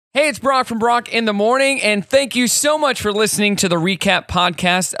Hey, it's Brock from Brock in the Morning, and thank you so much for listening to the recap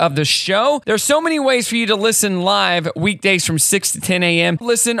podcast of the show. There's so many ways for you to listen live weekdays from 6 to 10 a.m.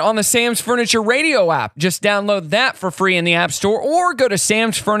 Listen on the Sam's Furniture Radio app. Just download that for free in the App Store or go to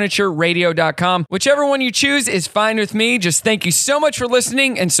samsfurnitureradio.com. Whichever one you choose is fine with me. Just thank you so much for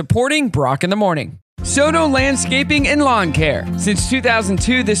listening and supporting Brock in the Morning. Soto Landscaping and Lawn Care. Since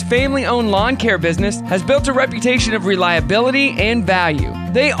 2002, this family-owned lawn care business has built a reputation of reliability and value.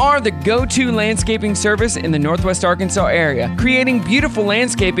 They are the go-to landscaping service in the Northwest Arkansas area, creating beautiful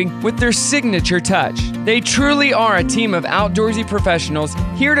landscaping with their signature touch. They truly are a team of outdoorsy professionals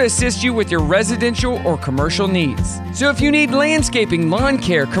here to assist you with your residential or commercial needs. So if you need landscaping, lawn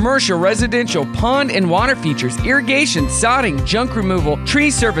care, commercial, residential, pond and water features, irrigation, sodding, junk removal, tree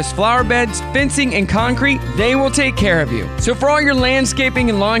service, flower beds, fencing, and concrete, they will take care of you. So for all your landscaping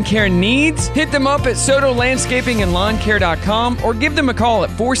and lawn care needs, hit them up at SotoLandscapingandLawnCare.com or give them a call at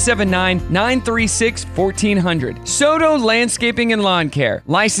 479-936-1400. Soto Landscaping and Lawn Care,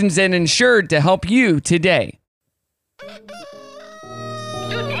 licensed and insured to help you today. Good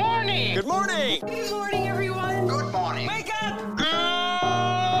morning. Good morning. Good morning, everyone. Good morning. Wake up. Good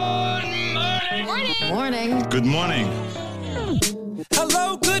morning. Morning. Good morning.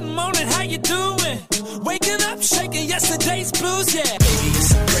 Hello, good morning, how you doing? Waking up, shaking yesterday's blues, yeah. Baby,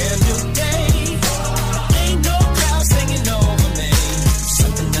 it's a brand new day. Ain't no clouds hanging over me.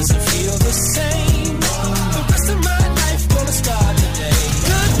 Something doesn't feel the same. The rest of my life gonna start today.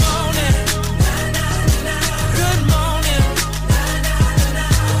 Good morning. Good morning.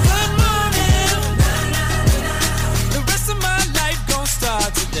 Good morning. The rest of my life gonna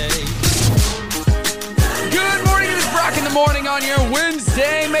start today. Good morning, it is Brock in the Morning on your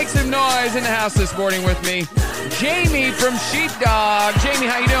Wednesday. Make some noise in the house this morning with me. Jamie from Sheepdog. Jamie,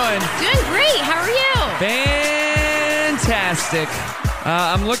 how you doing? Doing great. How are you? Fantastic.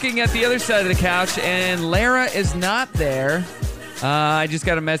 I'm looking at the other side of the couch, and Lara is not there. I just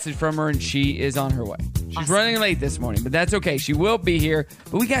got a message from her, and she is on her way. She's running late this morning, but that's okay. She will be here.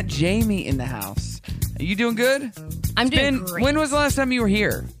 But we got Jamie in the house. Are you doing good? I'm doing great. When was the last time you were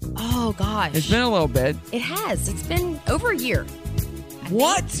here? Oh, gosh. It's been a little bit. It has. It's been over a year. I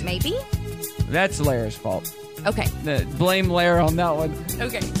What? think, maybe? That's Lara's fault. Okay. Blame Lara on that one.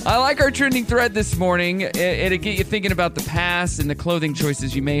 Okay. I like our trending thread this morning. It'll get you thinking about the past and the clothing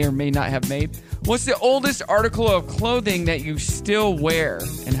choices you may or may not have made. What's the oldest article of clothing that you still wear,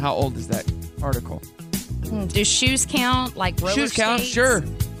 and how old is that article? Do shoes count? Like roller Shoes skates? count, sure.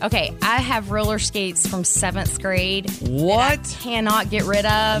 Okay, I have roller skates from 7th grade. What? That I cannot get rid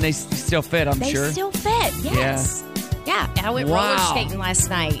of. And they still fit, I'm They sure. still fit, yes. Yeah, I went Wow. roller skating last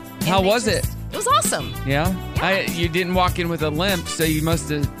night. and How they was it? It was awesome. Yeah? Yeah. You didn't walk in with a limp, so you must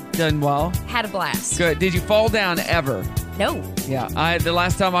have done well. Had a blast. Good. Did you fall down ever? No. Yeah. The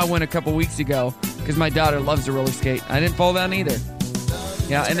last time I went a couple weeks ago, because my daughter loves to roller skate, I didn't fall down either.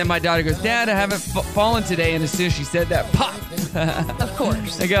 Yeah, and then my daughter goes, Dad, I haven't fallen today. And as soon as she said that, pop. Of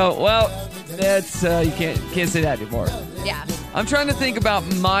course. I go, well, that's you can't say that anymore. Yeah. I'm trying to think about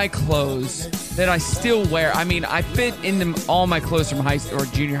my clothes that I still wear. I mean, I fit into all my clothes from high school or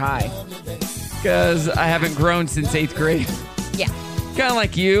junior high because I haven't grown since 8th grade. Yeah. Kind of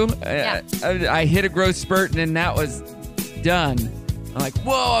like you. Yeah. I hit a growth spurt and then that was done. I'm like,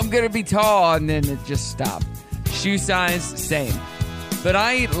 whoa, I'm going to be tall. And then it just stopped. Shoe size, same. But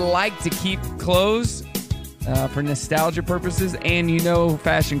I like to keep clothes for nostalgia purposes, and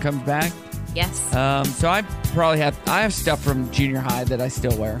fashion comes back. Yes. So I have stuff from junior high that I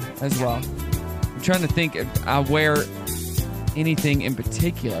still wear as well. I'm trying to think if I wear anything in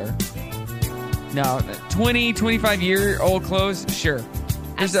particular. No, 20, 25-year-old clothes, sure.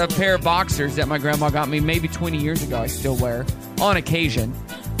 There's a pair of boxers that my grandma got me maybe 20 years ago I still wear on occasion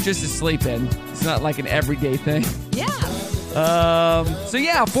just to sleep in. It's not like an everyday thing. Yeah. So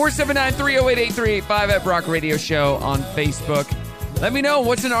yeah, 479-308-8385 at Brock Radio Show on Facebook. Let me know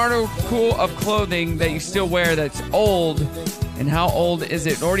what's an article of clothing that you still wear that's old, and how old is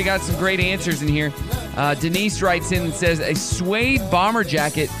it? Already got some great answers in here. Denise writes in and says, a suede bomber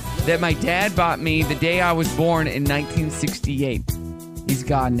jacket that my dad bought me the day I was born in 1968. He's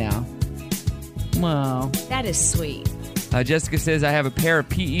gone now. Wow. That is sweet. Jessica says, I have a pair of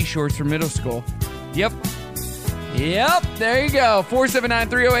PE shorts from middle school. Yep, there you go.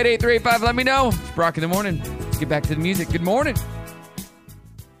 479-308-8385. Let me know. It's Brock in the Morning. Let's get back to the music. Good morning.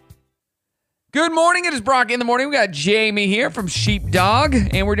 Good morning. It is Brock in the Morning. We got Jamie here from Sheepdog,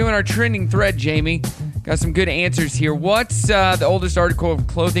 and we're doing our trending thread, Jamie. Got some good answers here. What's the oldest article of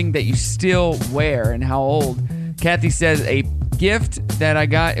clothing that you still wear, and how old? Kathy says, a gift that I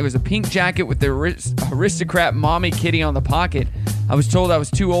got, it was a pink jacket with the aristocrat mommy kitty on the pocket. I was told I was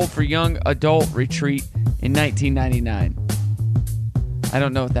too old for young adult retreat in 1999. I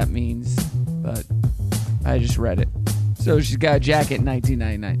don't know what that means, but I just read it. So she's got a jacket in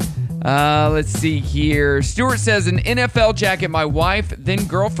 1999. Let's see here. Stuart says, an NFL jacket my wife, then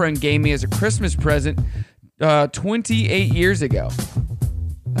girlfriend, gave me as a Christmas present 28 years ago.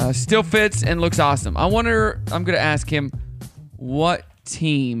 Still fits and looks awesome. I'm going to ask him what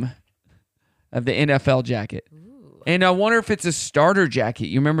team of the NFL jacket. And I wonder if it's a starter jacket.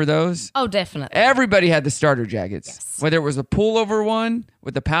 You remember those? Oh, definitely. Everybody had the starter jackets. Yes. Whether it was a pullover one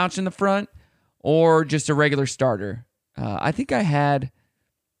with the pouch in the front or just a regular starter. I think I had,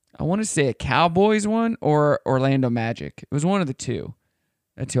 I want to say a Cowboys one or Orlando Magic. It was one of the two.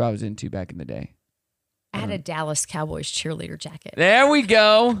 That's who I was into back in the day. I had a Dallas Cowboys cheerleader jacket. There we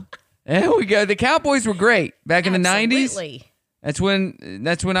go. There we go. The Cowboys were great back in the 90s. Absolutely.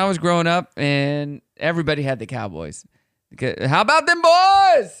 That's when I was growing up, and everybody had the Cowboys. How about them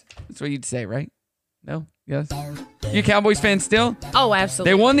boys? That's what you'd say, right? No? Yes? You a Cowboys fan still? Oh, absolutely.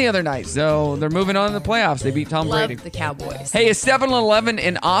 They won the other night, so they're moving on to the playoffs. They beat Tom Love Brady. the Cowboys. Hey, a 7-Eleven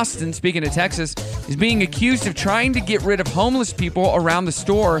in Austin, speaking of Texas, is being accused of trying to get rid of homeless people around the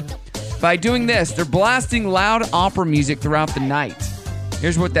store by doing this. They're blasting loud opera music throughout the night.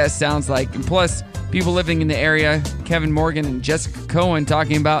 Here's what that sounds like. And plus, people living in the area, Kevin Morgan and Jessica Cohen,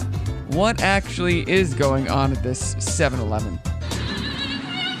 talking about what actually is going on at this 7-Eleven.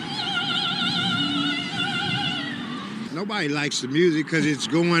 Nobody likes the music because it's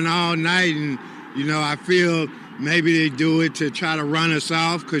going all night, and, I feel maybe they do it to try to run us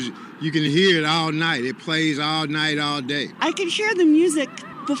off because you can hear it all night. It plays all night, all day. I could hear the music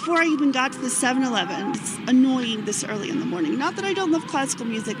before I even got to the 7-Eleven. It's annoying this early in the morning. Not that I don't love classical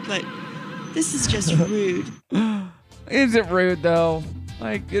music, but this is just rude. Is it rude, though?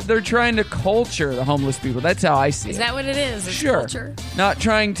 Like, they're trying to culture the homeless people. That's how I see it. Is that what it is? It's Sure. culture? Not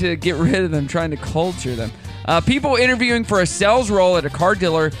trying to get rid of them, trying to culture them. People interviewing for a sales role at a car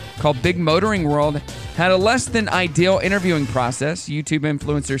dealer called Big Motoring World had a less than ideal interviewing process. YouTube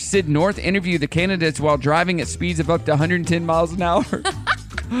influencer Sid North interviewed the candidates while driving at speeds of up to 110 miles an hour.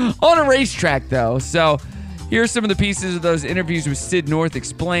 On a racetrack, though. So here's some of the pieces of those interviews with Sid North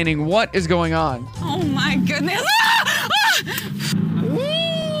explaining what is going on. Oh my goodness.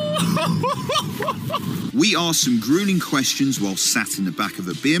 We asked some grueling questions while sat in the back of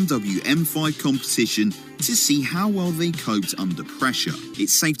a BMW M5 competition to see how well they coped under pressure.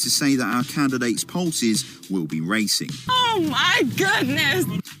 It's safe to say that our candidates' pulses will be racing. Oh my goodness.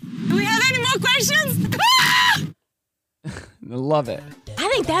 Do we have any more questions? I love it. I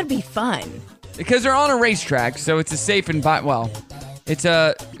think that'd be fun. Because they're on a racetrack, so it's a safe it's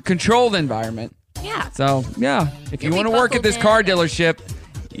a controlled environment. Yeah. So, yeah, if you You'll want to be work at buckled this in. car dealership,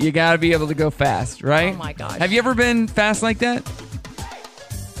 you got to be able to go fast, right? Oh, my gosh. Have you ever been fast like that?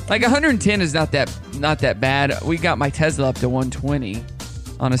 Like 110 is not that bad. We got my Tesla up to 120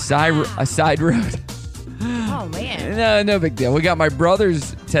 on a side road. Oh, man. No big deal. We got my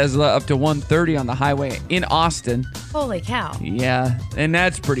brother's Tesla up to 130 on the highway in Austin. Holy cow. Yeah, and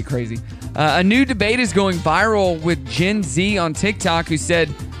that's pretty crazy. A new debate is going viral with Gen Z on TikTok who said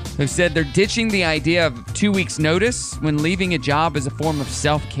they're ditching the idea of 2 weeks notice when leaving a job as a form of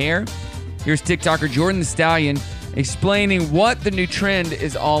self-care. Here's TikToker Jordan the Stallion explaining what the new trend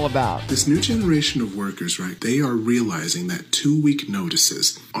is all about. This new generation of workers, right, they are realizing that 2-week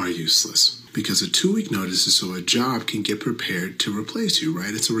notices are useless. Because a 2-week notice is so a job can get prepared to replace you,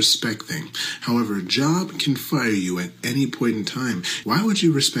 right? It's a respect thing. However, a job can fire you at any point in time. Why would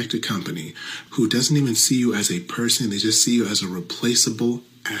you respect a company who doesn't even see you as a person? They just see you as a replaceable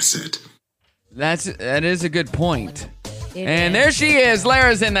asset. That is a good point. It There she is.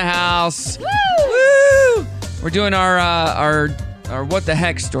 Lara's in the house. Woo! We're doing our what the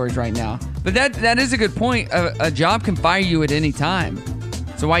heck stories right now. But that is a good point. A job can fire you at any time.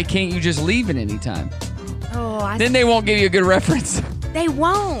 So why can't you just leave at any time? Then they won't give you a good reference. They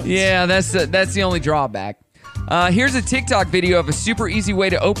won't. Yeah, that's the only drawback. Here's a TikTok video of a super easy way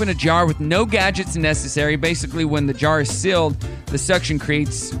to open a jar with no gadgets necessary. Basically, when the jar is sealed, the suction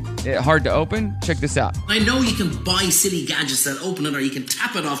creates it hard to open. Check this out. I know you can buy silly gadgets that open it, or you can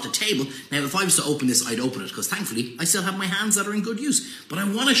tap it off the table. Now, if I was to open this, I'd open it, because thankfully, I still have my hands that are in good use. But I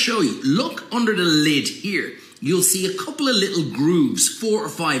want to show you. Look under the lid here. You'll see a couple of little grooves, 4 or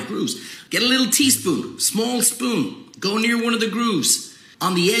 5 grooves. Get a little teaspoon, small spoon, go near one of the grooves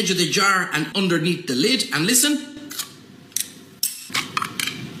on the edge of the jar and underneath the lid, and listen.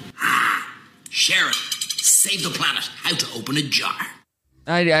 Share it. Save the planet. How to open a jar.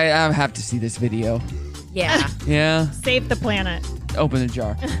 I have to see this video. Yeah. Yeah. Save the planet. open the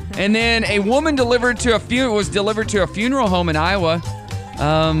jar. And then a woman was delivered to a funeral home in Iowa.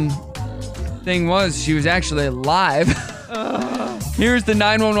 Thing was, she was actually alive. Here's the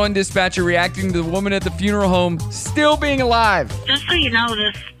 911 dispatcher reacting to the woman at the funeral home still being alive. Just so you know,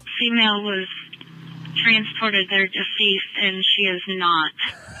 this female was transported there deceased, and she is not.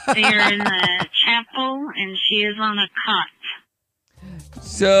 They are in the chapel, and she is on a cot.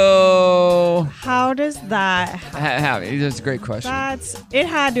 So how does that happen? That's a great question. It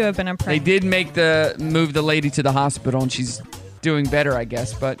had to have been a prank. They did move the lady to the hospital, and she's doing better, I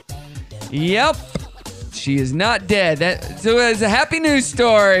guess. But yep, she is not dead. So it's a happy news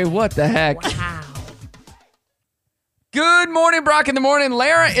story. What the heck? Wow. Good morning, Brock in the morning.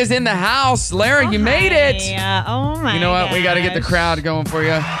 Lara is in the house. Lara, you made it. Yeah. Oh my. You know what? We got to get the crowd going for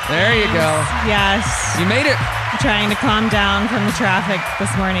you. There you go. Yes. You made it. I'm trying to calm down from the traffic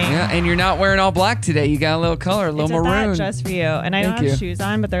this morning. Yeah, and you're not wearing all black today. You got a little color, a little maroon. That just for you. And I don't Thank have you. shoes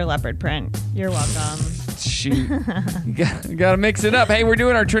on, but they're leopard print. You're welcome. Shoot. You got to mix it up. Hey, we're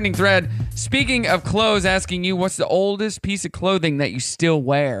doing our trending thread. Speaking of clothes, asking you, what's the oldest piece of clothing that you still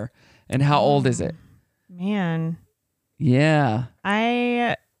wear? And how old is it? Man. Yeah.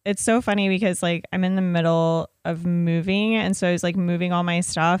 It's so funny because like I'm in the middle of moving, and so I was like moving all my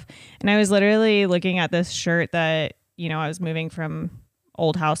stuff, and I was literally looking at this shirt that, you know, I was moving from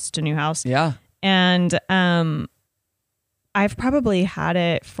old house to new house. Yeah. And I've probably had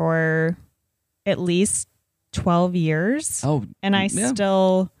it for at least 12 years. Oh. And I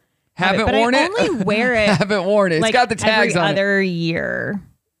still haven't but worn I it. only wear it. Haven't worn it. It's like got the tags every on other year.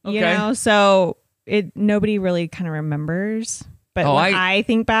 Okay. You know, so nobody really kind of remembers. But when I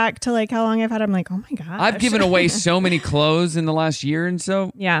think back to like how long I've had, I'm like, oh my gosh. I've given away so many clothes in the last year and so.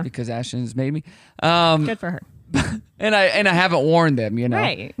 Yeah. Because Ashton's made me. Good for her. And I haven't worn them, you know.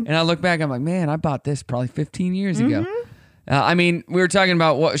 Right. And I look back, I'm like, man, I bought this probably 15 years ago. I mean, we were talking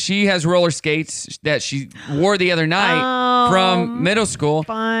about what she has roller skates that she wore the other night from middle school.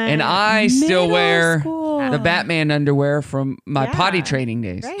 Fun. And I still wear school. the Batman underwear from my potty training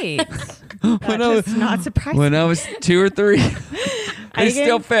days. Right. That's not surprising. When I was 2 or 3. I They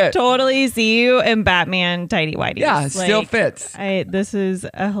still can fit. Totally see you in Batman tighty whities. Yeah, it still fits. This is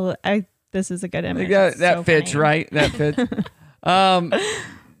a good image. That It's so fits, funny. right? That fits.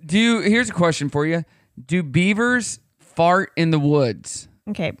 Here's a question for you. Do beavers fart in the woods?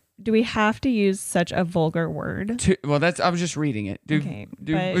 Okay. Do we have to use such a vulgar word? I was just reading it. Do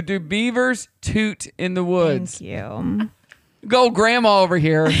beavers toot in the woods? Thank you. Go grandma over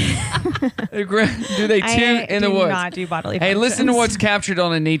here. Do they toot in the woods? I do not do bodily Hey, listen to functions. what's captured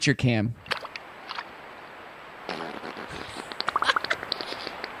on a nature cam.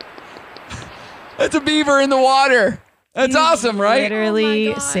 That's a beaver in the water. That's awesome, right?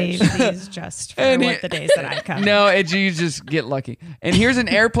 Literally saved these just for the days that I come. No, you just get lucky. And here's an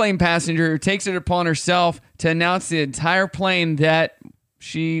airplane passenger who takes it upon herself to announce the entire plane that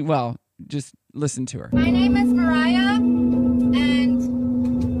just listen to her. My name is Mariah,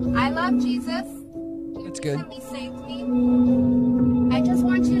 and I love Jesus. That's good. He saved me. I just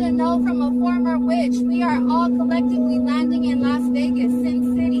want you to know from a former witch, we are all collectively landing in Las Vegas,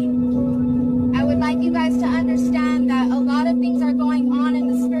 Sin City. I would like you guys to understand that a lot of things are going on in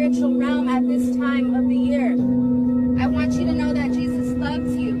the spiritual realm at this time of the year. I want you to know that Jesus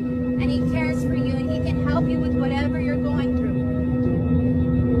loves you, and he cares for you, and he can help you with whatever you're going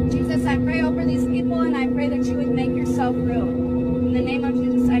through. Jesus, I pray over these people, and I pray that you would make yourself real. In the name of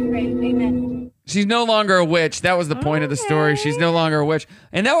Jesus, I pray. Amen. She's no longer a witch. That was the point of the story. She's no longer a witch.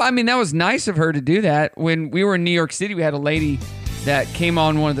 And that was nice of her to do that. When we were in New York City, we had a lady that came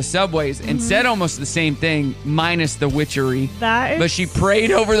on one of the subways and said almost the same thing, minus the witchery. But she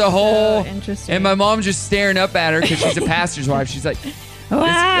prayed over the whole. Interesting. And my mom's just staring up at her because she's a pastor's wife. She's like, Wow,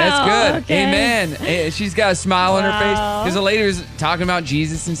 that's good. okay. Amen. She's got a smile on her face because the lady was talking about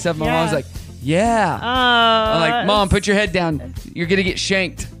Jesus and stuff. My mom was like, yeah. I'm like, Mom, put your head down. You're going to get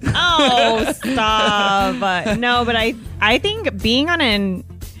shanked. Oh, stop. No, but I think being on even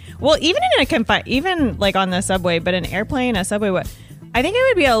in even like on the subway, but an airplane, a subway, I think I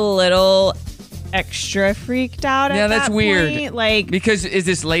would be a little extra freaked out. Yeah, at that's that weird. point. Like, because is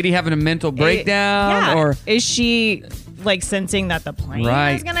this lady having a mental breakdown or is she like sensing that the plane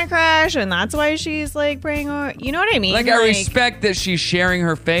is gonna crash and that's why she's like praying? Or you know what I mean? Like, I respect that she's sharing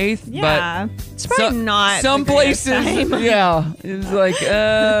her faith, Yeah, but it's probably not some the greatest places. time. Yeah, it's like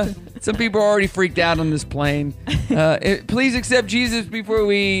some people are already freaked out on this plane. Please accept Jesus before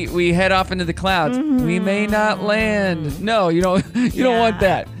we head off into the clouds. We may not land. No, you don't. You don't want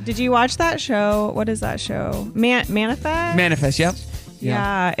that. Did you watch that show? What is that show? Manifest. Manifest. Yep.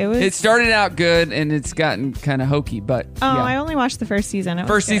 Yeah, it was. It started out good and it's gotten kind of hokey, but I only watched the first season. It was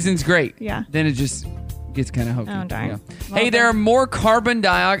first good. season's great. Yeah. Then it just gets kind of hokey. Oh, darn. Yeah. Well Hey, there's more carbon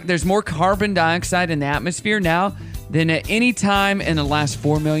dioxide in the atmosphere now than at any time in the last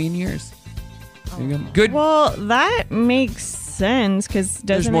 4 million years. There you go. Good. Well, that makes sense because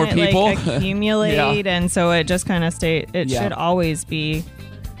doesn't more it people. like accumulate, Yeah. and so it just kind of stay. It Yeah. should always be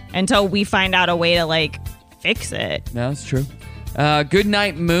until we find out a way to like fix it. No, that's true. Good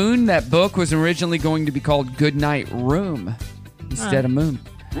Night Moon. That book was originally going to be called Good Night Room instead of Moon.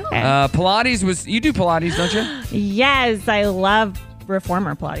 Okay. Pilates was. You do Pilates, don't you? Yes, I love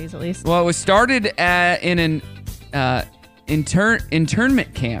reformer Pilates at least. Well, it was started in an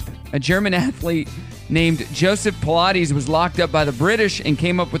internment camp. A German athlete named Joseph Pilates was locked up by the British and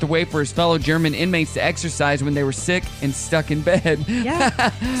came up with a way for his fellow German inmates to exercise when they were sick and stuck in bed.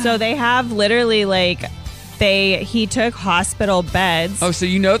 Yeah. So they have literally like he took hospital beds. Oh, so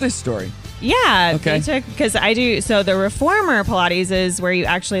you know this story? Yeah, Okay. they took because I do. So the reformer Pilates is where you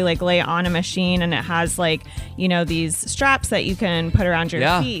actually like lay on a machine and it has like these straps that you can put around your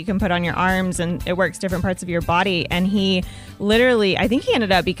feet, you can put on your arms, and it works different parts of your body. And he literally, I think he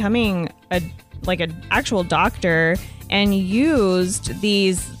ended up becoming an actual doctor and used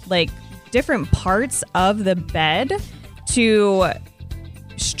these like different parts of the bed to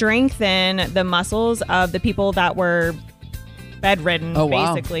strengthen the muscles of the people that were bedridden,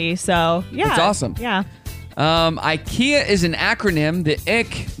 basically. So yeah, That's awesome. Yeah. IKEA is an acronym.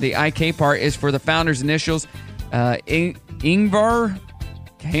 The IK part is for the founder's initials, Ingvar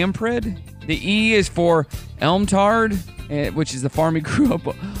Kamprad. The E is for Elmtard, which is the farm he grew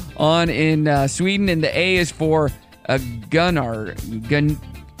up on in Sweden, and the A is for Gunnarid,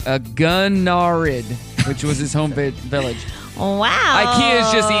 which was his home village. Wow. IKEA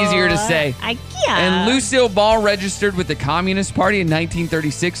is just easier to say. IKEA. And Lucille Ball registered with the Communist Party in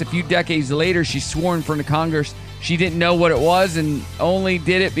 1936. A few decades later, she swore in front of Congress she didn't know what it was and only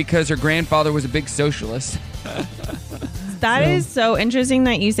did it because her grandfather was a big socialist. That is so interesting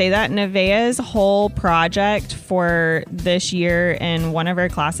that you say that. Nevaeh's whole project for this year in one of her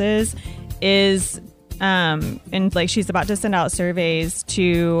classes is, and like she's about to send out surveys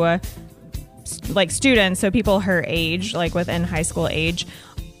to like students, so people her age, like within high school age,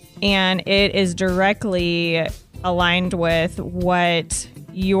 and it is directly aligned with what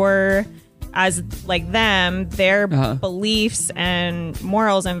your as like them their beliefs and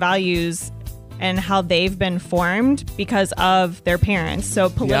morals and values and how they've been formed because of their parents. So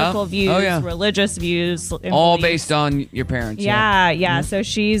political views, religious views, and all beliefs. based on your parents. Yeah. Mm-hmm. So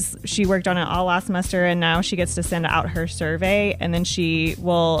she worked on it all last semester, and now she gets to send out her survey, and then she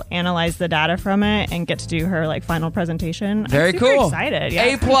will analyze the data from it and get to do her like final presentation. Very I'm super cool. Excited. Yeah,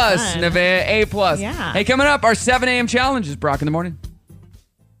 A+, Nevaeh, A+. Yeah. Hey, coming up, our 7 a.m. challenge is Brock in the morning.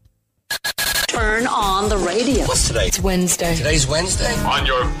 Turn on the radio. What's today? It's Wednesday. Today's Wednesday. On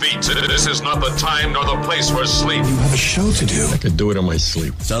your feet. This is not the time nor the place for sleep. You have a show to do. I could do it in my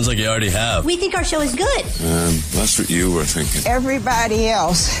sleep. Sounds like you already have. We think our show is good. That's what you were thinking. Everybody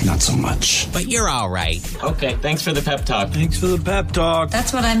else. Not so much. But you're all right. Okay, thanks for the pep talk. Thanks for the pep talk.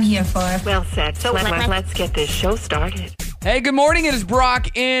 That's what I'm here for. Well said. So let's get this show started. Hey, good morning. It is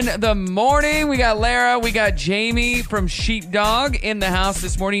Brock in the morning. We got Lara. We got Jamie from Sheepdog in the house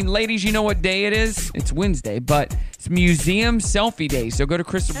this morning. Ladies, you know what day it is? It's Wednesday, but it's Museum Selfie Day. So go to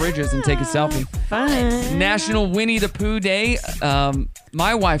Crystal Bridges and take a selfie. Fun. National Winnie the Pooh Day.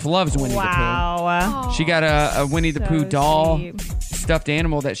 My wife loves Winnie the Pooh. She got a Winnie the Pooh doll, stuffed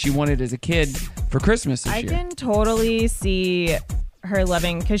animal that she wanted as a kid for Christmas this year. I can totally see her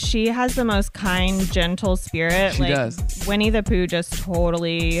loving because she has the most kind, gentle spirit. She does. Winnie the Pooh just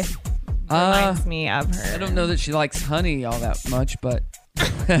totally reminds me of her. I don't know that she likes honey all that much, but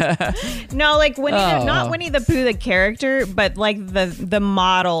no, like not Winnie the Pooh the character, but like the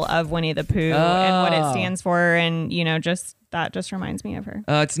model of Winnie the Pooh and what it stands for, and just that just reminds me of her.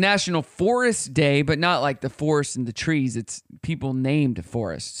 It's National Forest Day, but not like the forest and the trees. It's people named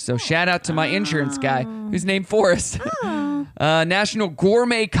Forrest. So shout out to my insurance guy who's named Forrest. National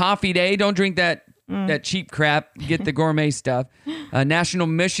Gourmet Coffee Day. Don't drink that cheap crap. Get the gourmet stuff. National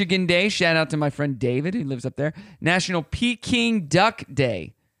Michigan Day. Shout out to my friend David who lives up there. National Peking Duck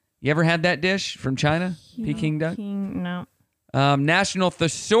Day. You ever had that dish from China? Peking duck? No. National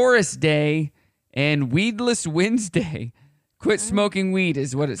Thesaurus Day and Weedless Wednesday. Quit smoking weed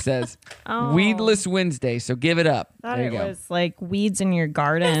is what it says. Weedless Wednesday. So give it up. Thought there you it go. was like weeds in your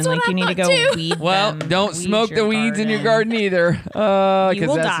garden. That's like what you I need to go thought too. weed Well, them. don't Weed smoke the your weeds in your garden. garden either. You Because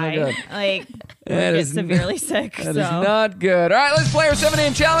will that's die. no good. Like That get is severely sick. That so. is not good. All right, let's play our 7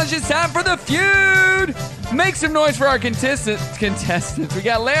 a.m. challenge. It's time for the feud. Make some noise for our contestants. We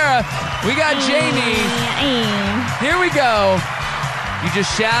got Lara. We got Jamie. Here we go. You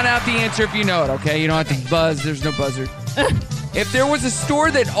just shout out the answer if you know it, okay? You don't have to buzz. There's no buzzer. If there was a store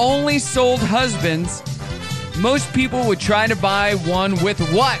that only sold husbands, most people would try to buy one with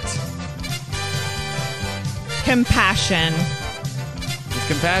what? Compassion. Is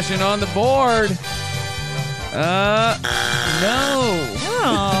Compassion on the board? No.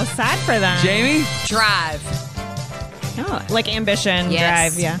 Oh, sad for them. Jamie? Drive. Oh, like Ambition,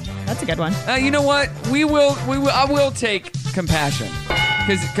 Yes. Drive. Yeah, that's a good one. You know what? I will take Compassion.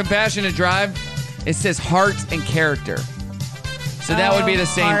 Because Compassion and Drive, it says heart and character. So that would be the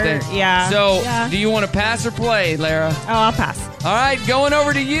same heart, thing. yeah. So Yeah. do you want to pass or play, Lara? Oh, I'll pass. All right, going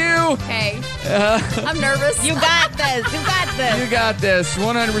over to you. Okay. I'm nervous. You got this. You got this. You got this,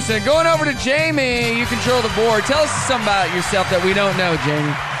 100%. Going over to Jamie. You control the board. Tell us something about yourself that we don't know,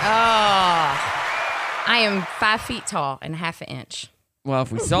 Jamie. I am 5 feet tall and half an inch. Well,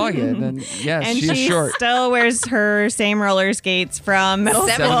 if we saw you, then yes, And she's she short. still wears her same roller skates from middle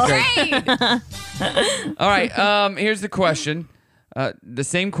school. Seventh grade. All right, here's the question. The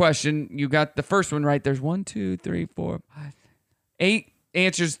same question. You got the first one right. There's 1, 2, 3, 4, 5, 8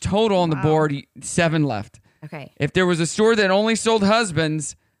 answers total on the board. 7 left. Okay. If there was a store that only sold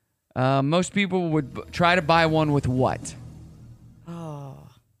husbands, most people would try to buy one with what? Oh.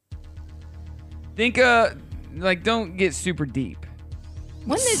 Think, don't get super deep.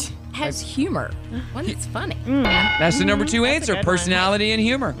 One that has humor. One that's funny. That's the number 2 answer, good personality and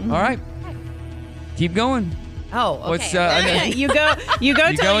humor. All right. Keep going. Oh, okay. What's, you go You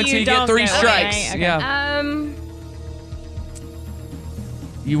till go until you get don't 3 know. strikes. Okay, okay. Yeah.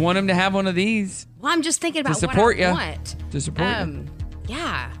 You want him to have one of these Well, I'm just thinking about to support what I you. want. To support you.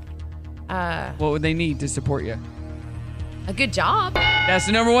 Yeah. What would they need to support you? A good job. That's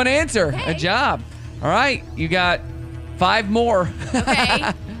the number 1 answer. Okay. A job. All right. You got 5 more.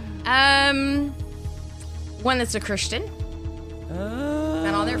 Okay. One that's a Christian.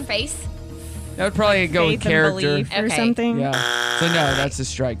 Not on their face. That would probably go with Faith and character. belief or Okay. something. Yeah. So no, that's a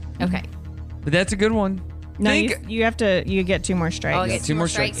strike. Okay. But that's a good one. No, Think- you have to. You get 2 more strikes. Oh, I get 2 more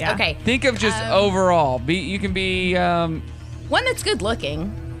strikes. Yeah. Okay. Think of just overall. You can be. One that's good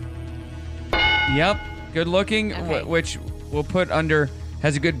looking. Yep. Good looking, Okay. which we'll put under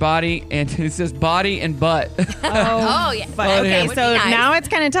has a good body, and it says body and butt. Oh, yeah. But, okay, Would so be nice. now it's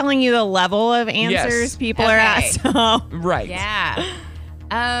kind of telling you the level of answers Yes. people are at. Okay. So Right. Yeah.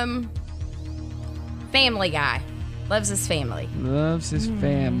 Family guy. Loves his family. Loves his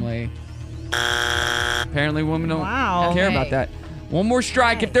family. Apparently, women don't Wow. care Okay. about that. One more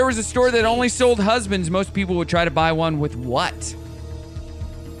strike. If there was a store that only sold husbands, most people would try to buy one with what?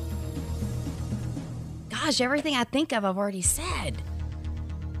 Gosh, everything I think of, I've already said.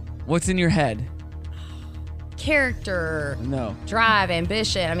 What's in your head? Character, No. drive,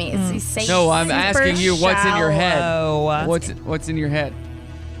 ambition. I mean, it's these same. No, I'm asking you what's in your head. shallow. What's in your head?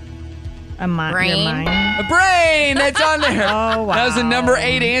 Your Brain. mind. A brain! That's on there. Oh, wow. That was the number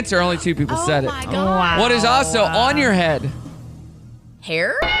 8 answer. Only 2 people said it. my God. Wow. What is also on your head?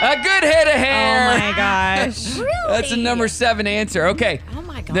 Hair? A good head of hair. Oh my gosh. Really? That's the number 7 answer. Okay. Oh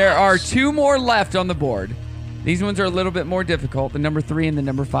my gosh. There are 2 more left on the board. These ones are a little bit more difficult. The number 3 and the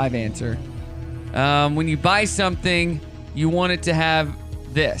number 5 answer. When you buy something, you want it to have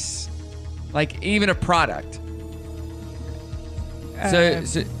this, like even a product. So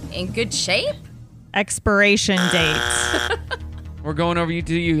In good shape? Expiration dates. we're going over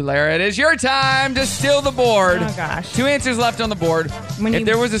to you, Lara. It is your time to steal the board. Oh, gosh. 2 answers left on the board. When If you-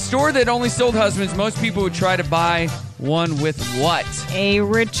 there was a store that only sold husbands, most people would try to buy one with what? A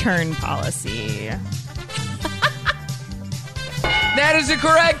return policy. That is the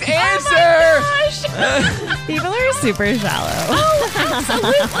correct answer. People are super shallow. Oh,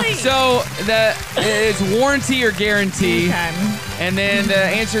 absolutely. So that is warranty or guarantee. Okay. And then the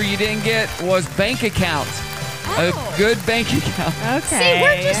answer you didn't get was bank account. A good bank account. Okay. See,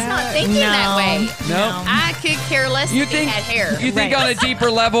 we're just not thinking that way. No. I could care less You if he think had hair. You think Right. on a deeper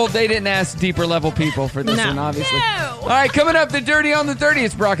level? They didn't ask deeper level people for this No. one, obviously. No. All right, coming up, the Dirty on the 30.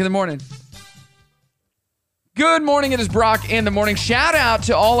 It's Brock in the morning. Good morning. It is Brock in the morning. Shout out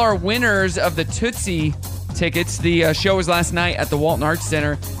to all our winners of the Tootsie tickets. The show was last night at the Walton Arts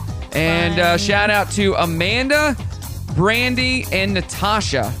Center. And shout out to Amanda, Brandy, and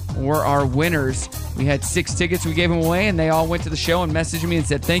Natasha were our winners. We had 6 tickets. We gave them away, and they all went to the show and messaged me and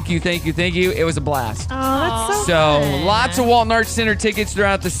said, thank you, thank you, thank you. It was a blast. Oh, that's so So fun. lots of Walton Arts Center tickets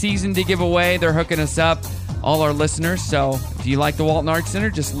throughout the season to give away. They're hooking us up, all our listeners. So if you like the Walton Arts Center,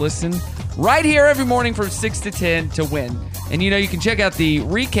 just listen right here every morning from 6 to 10 to win. And you know, you can check out the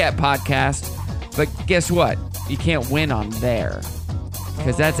recap podcast But guess what? You can't win on there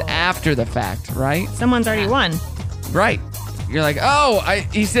because that's after the fact, right? Someone's already won. Right. You're like, oh,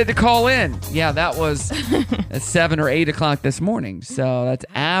 he said to call in. Yeah, that was at 7 or 8 o'clock this morning. So that's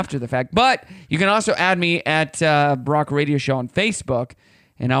after the fact. But you can also add me at Brock Radio Show on Facebook,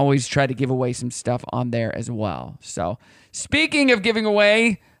 and I always try to give away some stuff on there as well. So speaking of giving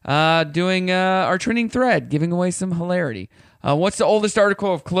away, doing our trending thread, giving away some hilarity. What's the oldest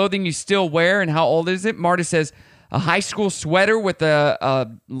article of clothing you still wear, and how old is it? Marta says, a high school sweater with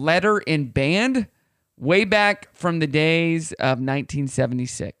a letter in band. Way back from the days of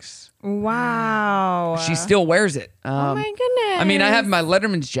 1976. Wow. She still wears it. Oh my goodness. I mean, I have my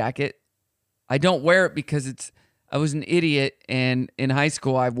Letterman's jacket. I don't wear it because I was an idiot, and in high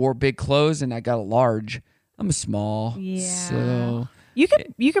school I wore big clothes and I got a large. I'm a small. Yeah. So you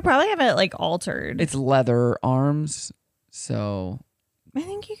could probably have it like altered. it's leather arms. So I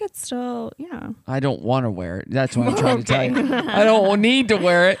think you could still, yeah. I don't want to wear it. That's what I'm trying to tell you. I don't need to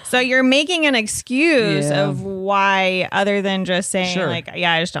wear it. So you're making an excuse Yeah. of why, other than just saying Sure. like,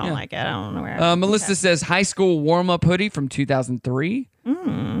 yeah, I just don't like it. I don't want to wear it. Melissa says high school warm-up hoodie from 2003.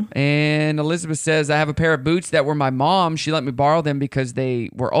 And Elizabeth says, I have a pair of boots that were my mom. She let me borrow them because they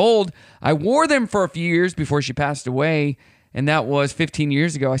were old. I wore them for a few years before she passed away, and that was 15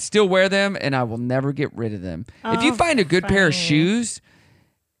 years ago. I still wear them, and I will never get rid of them. If you find a good pair of shoes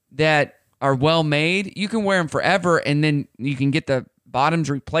that are well made, you can wear them forever, and then you can get the bottoms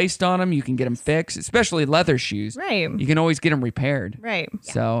replaced on them. You can get them fixed, especially leather shoes. Right. You can always get them repaired. Right.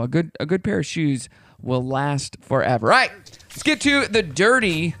 So a good pair of shoes will last forever. All right, let's get to the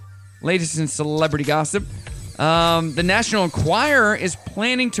dirty latest in celebrity gossip. The National Enquirer is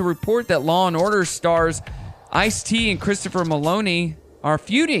planning to report that Law & Order stars Ice-T and Christopher Maloney are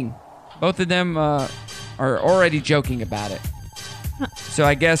feuding. Both of them are already joking about it. So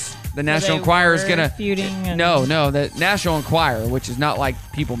I guess the National Enquirer is gonna feuding. No, the National Enquirer, which is not like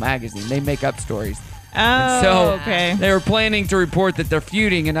People Magazine. They make up stories. Oh, So okay. they were planning to report that they're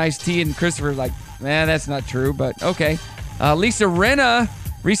feuding, and Ice-T and Christopher are like, man, that's not true, but okay. Lisa Rinna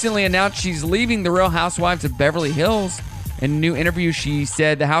recently announced she's leaving The Real Housewives of Beverly Hills. In a new interview, she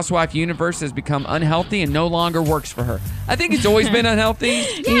said the housewife universe has become unhealthy and no longer works for her. I think it's always been unhealthy.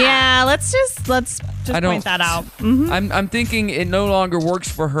 Yeah, let's just point that out. I'm thinking it no longer works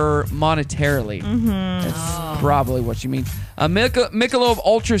for her monetarily. That's probably what you mean. A Michelob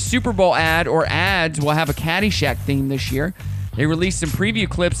Ultra Super Bowl ad or ads will have a Caddyshack theme this year. They released some preview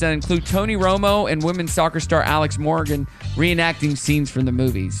clips that include Tony Romo and women's soccer star Alex Morgan reenacting scenes from the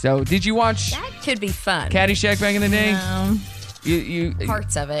movie. So, did you watch That could be fun. Caddyshack back in the day? No. You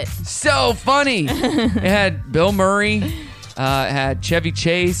Parts of it. so funny. It had Bill Murray, it had Chevy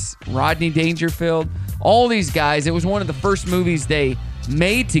Chase, Rodney Dangerfield, all these guys. It was one of the first movies they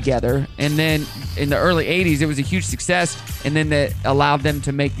made together, and then in the early 80s it was a huge success, and then that allowed them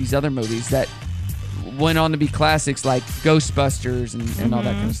to make these other movies that went on to be classics like Ghostbusters and all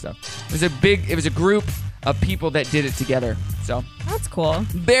that kind of stuff. It was a group of people that did it together. So That's cool.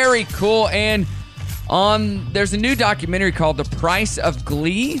 very cool. And there's a new documentary called The Price of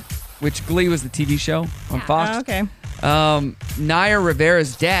Glee, which Glee was the TV show on Fox. Oh, okay. Naya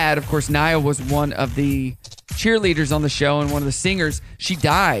Rivera's dad, of course, Naya was one of the cheerleaders on the show and one of the singers. She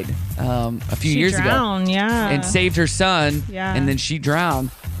died a few years drowned, ago. yeah. And saved her son. Yeah. And then she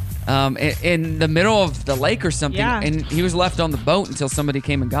drowned in the middle of the lake or something. Yeah. And he was left on the boat until somebody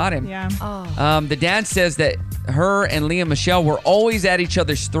came and got him. Yeah. The dad says that her and Leah Michelle were always at each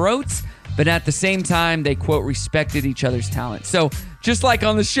other's throats, but at the same time, they, quote, respected each other's talent. So just like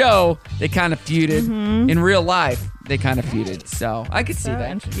on the show, they kind of feuded. In real life, they kind of feuded. So I could see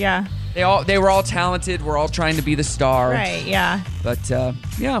that. Yeah. They were all talented. We're all trying to be the star. Right, yeah. But,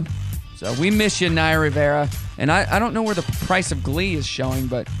 yeah. So we miss you, Naya Rivera. And I don't know where the Price of Glee is showing,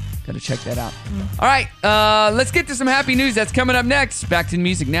 but got to check that out. All right, let's get to some happy news. That's coming up next. Back to the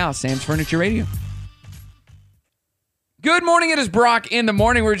music now. Sam's Furniture Radio. Good morning. It is Brock in the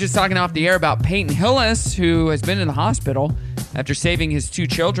morning. We were just talking off the air about Peyton Hillis, who has been in the hospital after saving his two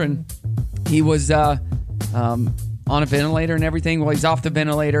children. He was on a ventilator and everything. Well, he's off the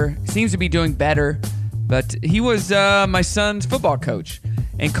ventilator. Seems to be doing better. But he was my son's football coach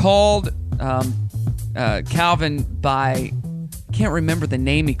and called Calvin by, can't remember the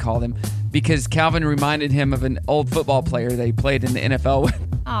name he called him, because Calvin reminded him of an old football player that he played in the NFL with.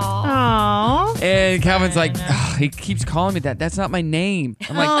 Aww. And Calvin's like, "Ugh, he keeps calling me that. That's not my name.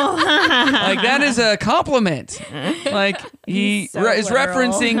 I'm like, like that is a compliment. Like he so is literal.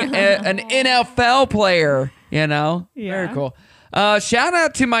 referencing an NFL player, you know? Yeah. Very cool. Shout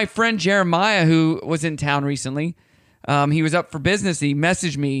out to my friend Jeremiah, who was in town recently. He was up for business. He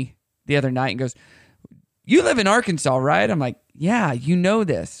messaged me the other night and goes, "You live in Arkansas, right?" I'm like, "Yeah, you know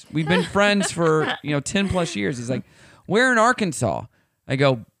this. We've been friends for 10 plus years." He's like, "Where in Arkansas?" I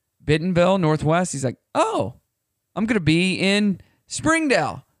go, "Bentonville, Northwest." He's like, "Oh, I'm gonna be in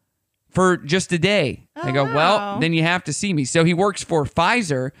Springdale for just a day." I go, "Well, then you have to see me." So he works for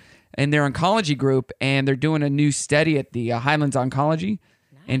Pfizer and their oncology group, and they're doing a new study at the Highlands Oncology.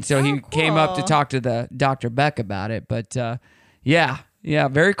 And so he came up to talk to the Dr. Beck about it. But yeah,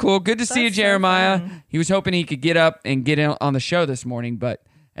 very cool. Good to see you, Jeremiah. He was hoping he could get up and get in on the show this morning, but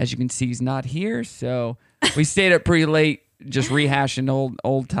as you can see, he's not here. So we stayed up pretty late, just rehashing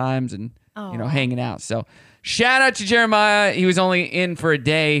old times and hanging out. So shout out to Jeremiah. He was only in for a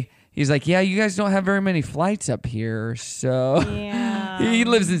day. He's like, "Yeah, you guys don't have very many flights up here." So he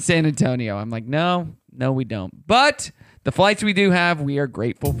lives in San Antonio. I'm like, no, we don't. But the flights we do have, we are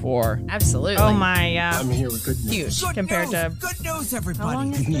grateful for. Absolutely. Oh my, yeah. I'm here with good news. Huge compared to Good news,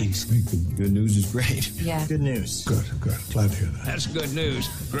 everybody. Good news. Good news is great. Yeah. Good news. Good. Glad to hear that. That's good news.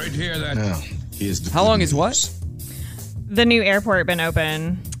 Great to hear that. Now, here's the How long is what? the new airport been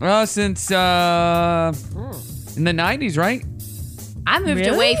open? Since in the 90s, right? I moved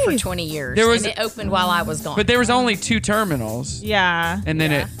away for 20 years, and it opened while I was gone. But there was only 2 terminals. Yeah. And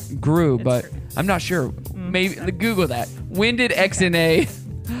then it grew, but I'm not sure. Maybe Google that. When did XNA?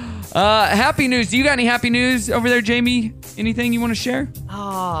 Happy news. Do you got any happy news over there, Jamie? Anything you want to share?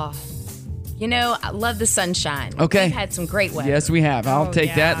 Oh, I love the sunshine. Okay. We've had some great weather. Yes, we have. I'll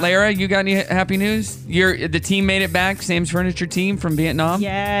take that. Lara, you got any happy news? The team made it back, Sam's Furniture team from Vietnam?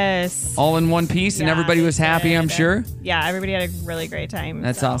 Yes. All in one piece, and everybody was happy, I'm sure? Yeah, everybody had a really great time.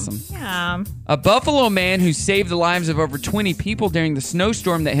 That's awesome. Yeah. A Buffalo man who saved the lives of over 20 people during the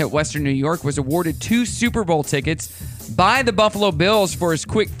snowstorm that hit western New York was awarded 2 Super Bowl tickets by the Buffalo Bills for his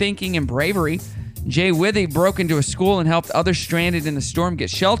quick thinking and bravery. Jay Withy broke into a school and helped others stranded in the storm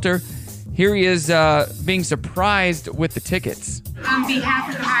get shelter. Here he is being surprised with the tickets. On behalf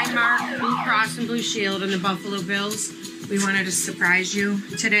of Highmark, Blue Cross and Blue Shield and the Buffalo Bills, we wanted to surprise you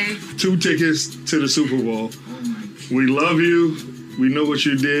today. 2 tickets to the Super Bowl. We love you. We know what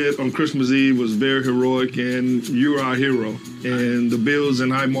you did on Christmas Eve was very heroic, and you're our hero. And the Bills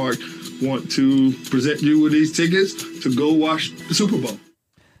and Highmark want to present you with these tickets to go watch the Super Bowl.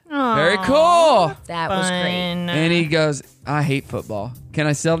 Aww, very cool. That was great. And he goes, "I hate football. Can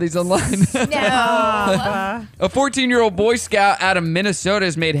I sell these online?" No. A 14-year-old Boy Scout out of Minnesota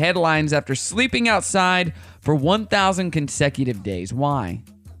has made headlines after sleeping outside for 1,000 consecutive days. Why?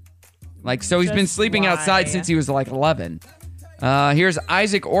 He's been sleeping outside since he was 11. Here's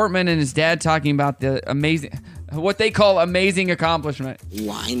Isaac Ortman and his dad talking about the what they call amazing accomplishment.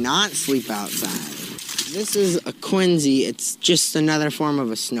 Why not sleep outside? This is a Quincy. It's just another form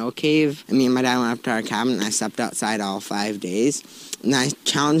of a snow cave. Me and my dad went up to our cabin and I slept outside all 5 days. And I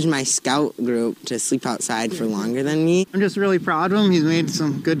challenged my scout group to sleep outside for longer than me. I'm just really proud of him. He's made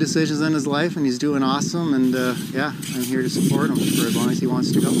some good decisions in his life and he's doing awesome. And I'm here to support him for as long as he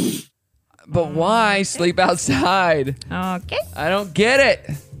wants to go. But why sleep outside? Okay. I don't get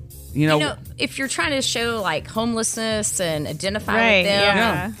it. If you're trying to show homelessness and identify Right, with them.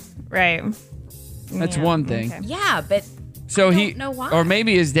 yeah. Right. That's one thing. Okay. Yeah, but So I don't know why. or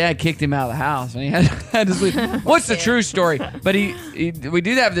maybe his dad kicked him out of the house and he had to sleep. What's the true story? But we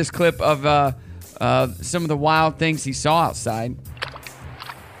did have this clip of some of the wild things he saw outside.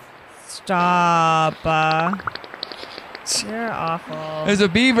 Stop. You're awful. There's a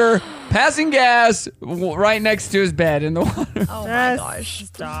beaver passing gas right next to his bed in the water. Oh my gosh.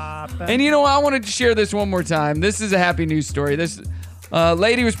 Stop. And I wanted to share this one more time. This is a happy news story. This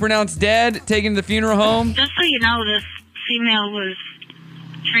lady was pronounced dead, taken to the funeral home. Just so you know, this female was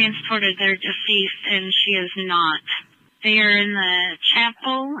transported there deceased, and she is not. They are in the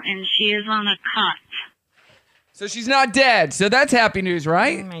chapel, and she is on a cot. So she's not dead. So that's happy news,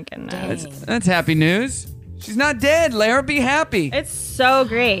 right? Oh my goodness. That's happy news. She's not dead. Lara, be happy. It's so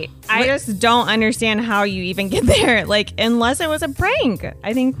great. I just don't understand how you even get there. Unless it was a prank.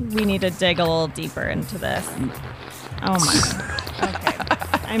 I think we need to dig a little deeper into this. Oh my. Okay.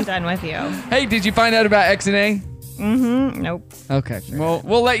 I'm done with you. Hey, did you find out about XNA? Mm-hmm. Nope. Okay. Well,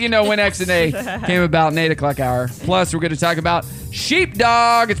 we'll let you know when XNA came about in 8 o'clock hour. Plus, we're going to talk about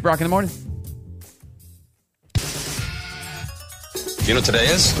Sheepdog. It's Brock in the morning. You know what today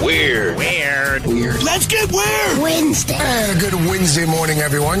is? Weird. Let's get weird. Wednesday. Good Wednesday morning,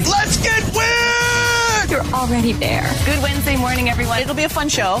 everyone. Let's get weird. You're already there. Good Wednesday morning, everyone. It'll be a fun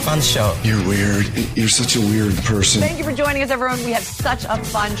show. Fun show. You're weird. You're such a weird person. Thank you for joining us, everyone. We have such a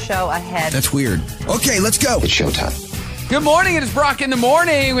fun show ahead. That's weird. Okay, let's go. It's showtime. Good morning. It is Brock in the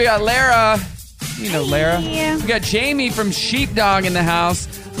morning. We got Lara. You know Lara. Yeah. We got Jamie from Sheepdog in the house.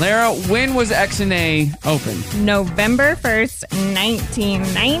 Lara, when was X&A open? November 1st,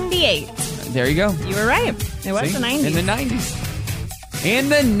 1998. There you go. You were right. It was See? the 90s. In the 90s. In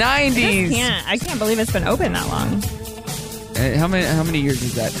the 90s. I can't believe it's been open that long. How many years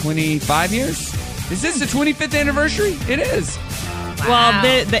is that? 25 years? Is this the 25th anniversary? It is. Well,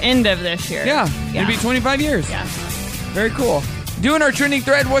 the end of this year. Yeah. It'll be 25 years. Yeah. Very cool. Doing our trending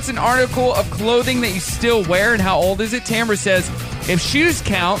thread, what's an article of clothing that you still wear and how old is it? Tamara says, if shoes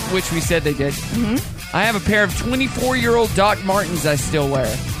count, which we said they did, I have a pair of 24-year-old Doc Martens I still wear.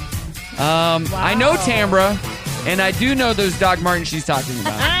 I know Tamara, and I do know those Doc Martens she's talking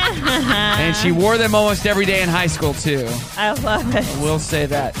about. And she wore them almost every day in high school, too. I love it. I will say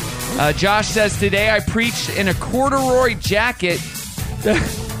that. Josh says, today I preached in a corduroy jacket.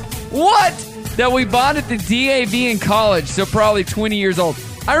 What? That we bought at the DAV in college, so probably 20 years old.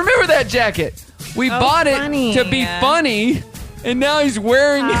 I remember that jacket. We bought it to be funny, and now he's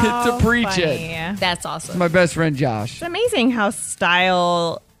wearing it to preach it. That's awesome. My best friend Josh. It's amazing how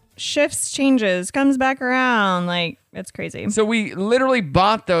style shifts, changes, comes back around. Like, it's crazy. So we literally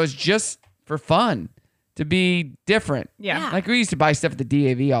bought those just for fun, to be different. Yeah. Like we used to buy stuff at the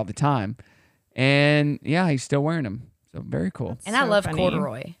DAV all the time. And yeah, he's still wearing them. So very cool. And I love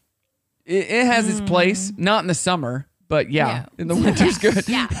corduroy. It has its place, not in the summer, but yeah. In the winter's good.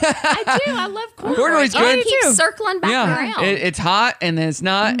 Yeah, I do. I love corduroy. Corduroy's good. It keeps circling back around. It's hot, and then it's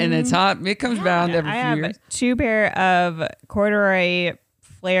not, and it's hot. It comes around every few years. I have 2 pair of corduroy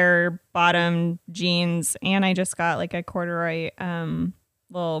flare bottom jeans, and I just got like a corduroy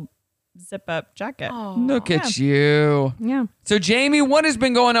little zip up jacket. Look at you. Yeah. So Jamie, what has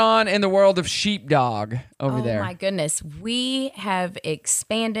been going on in the world of sheepdog over there? Oh my goodness. We have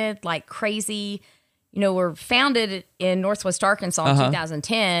expanded like crazy. You know, we're founded in Northwest Arkansas in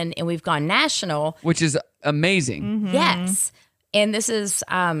 2010, and we've gone national. Which is amazing. Yes. And this is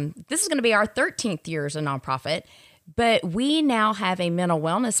going to be our 13th year as a nonprofit. But we now have a mental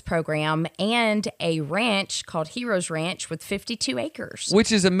wellness program and a ranch called Heroes Ranch with 52 acres.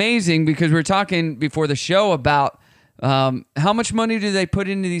 Which is amazing because we were talking before the show about how much money do they put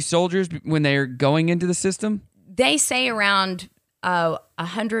into these soldiers when they're going into the system? They say around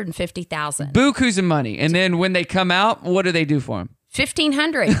 $150,000. Bukus of money. And then when they come out, what do they do for them?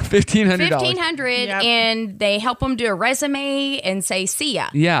 $1,500. $1,500, and they help them do a resume and say, see ya.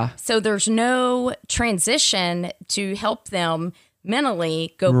 Yeah. So there's no transition to help them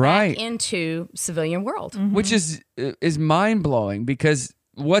mentally go back into civilian world. Which is mind-blowing because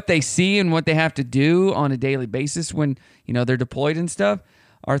what they see and what they have to do on a daily basis when, you know, they're deployed and stuff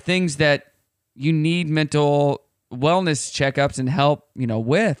are things that you need mental wellness checkups and help, you know,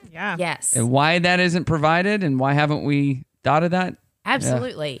 with. Yeah. Yes. And why that isn't provided and why haven't we thought of that?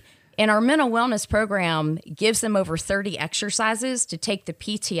 Absolutely. Yeah. And our mental wellness program gives them over 30 exercises to take the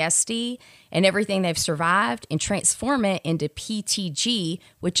PTSD and everything they've survived and transform it into PTG,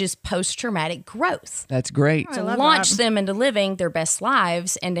 which is post-traumatic growth. That's great. To launch them into living their best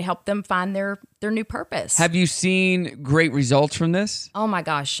lives and to help them find their new purpose. Have you seen great results from this? Oh my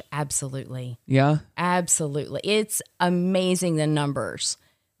gosh, absolutely. Yeah? Absolutely. It's amazing the numbers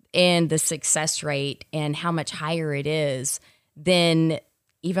and the success rate and how much higher it is than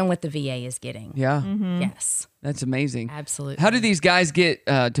even what the VA is getting. Yeah. Yes. That's amazing. Absolutely. How do these guys get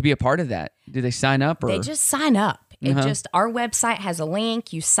to be a part of that? Do they sign up? Or? They just sign up. Our website has a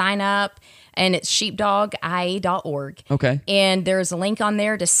link. You sign up, and it's sheepdogia.org. Okay. And there's a link on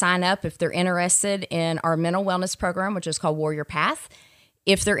there to sign up if they're interested in our mental wellness program, which is called Warrior Path.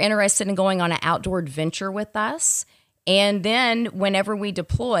 If they're interested in going on an outdoor adventure with us. And then whenever we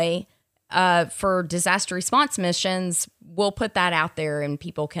deploy for disaster response missions, we'll put that out there and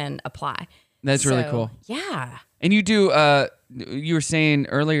people can apply. That's really cool. Yeah. And you do, you were saying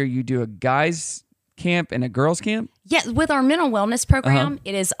earlier, you do a guys camp and a girls camp? Yeah, with our mental wellness program,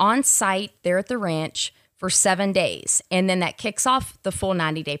 it is on site there at the ranch for 7 days. And then that kicks off the full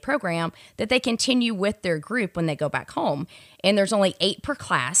 90-day program that they continue with their group when they go back home. And there's only 8 per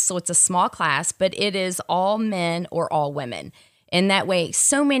class, so it's a small class, but it is all men or all women. And that way,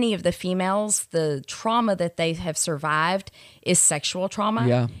 so many of the females, the trauma that they have survived is sexual trauma.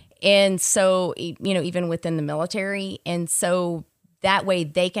 Yeah. And so, you know, even within the military. And so that way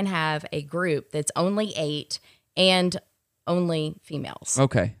they can have a group that's only 8 and only females.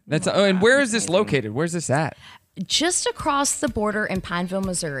 Okay. And where is this located? Where's this at? Just across the border in Pineville,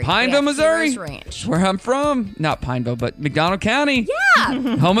 Missouri. Pineville, Missouri? Heroes Ranch. Where I'm from. Not Pineville, but McDonald County.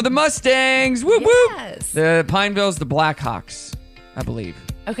 Yeah. Home of the Mustangs. Whoop, yes. whoop. The Pineville's the Blackhawks, I believe.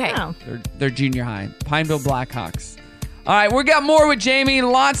 Okay. Oh. They're junior high. Pineville Blackhawks. All right, we got more with Jamie.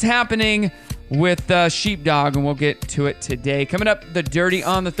 Lots happening with Sheepdog, and we'll get to it today. Coming up, the Dirty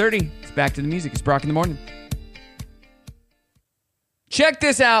on the 30. It's back to the music. It's Brock in the morning. Check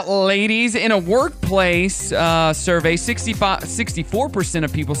this out, ladies. In a workplace survey, 64%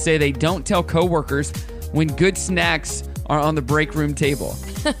 of people say they don't tell coworkers when good snacks are on the break room table.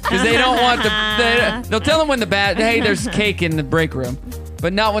 Because they don't want they'll tell them when hey, there's cake in the break room.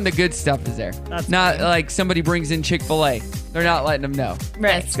 But not when the good stuff is there. That's not funny. like somebody brings in Chick-fil-A. They're not letting them know.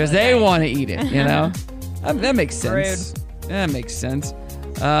 Right. Because they want to eat it, you know? That makes sense. Rude. That makes sense.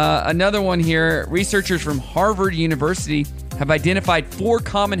 Another one here. Researchers from Harvard University have identified 4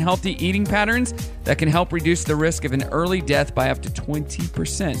 common healthy eating patterns that can help reduce the risk of an early death by up to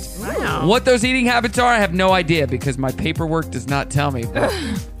 20%. Wow. What those eating habits are, I have no idea because my paperwork does not tell me. But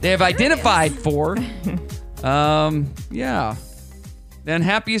they have identified 4. Yeah. The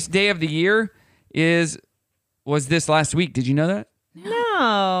unhappiest day of the year was this last week. Did you know that?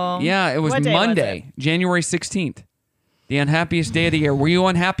 No. Yeah, it was What day Monday, was January 16th. The unhappiest day of the year. Were you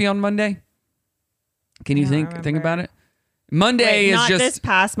unhappy on Monday? Can you think about it? Monday Wait, is not just this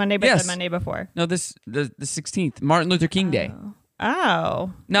past Monday, but Yes. the Monday before. No, the 16th, Martin Luther King Day.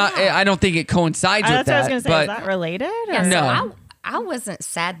 Oh. Not, I don't think it coincides with That's what I was that. going to say. But Is that related? Yeah, or- so I wasn't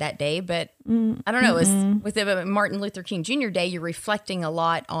sad that day, but I don't know. It was with the Martin Luther King Jr. Day, you're reflecting a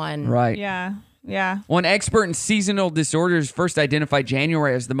lot on. Right. Yeah. Yeah. One expert in seasonal disorders first identified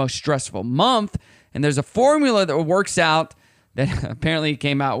January as the most stressful month, and there's a formula that works out that apparently he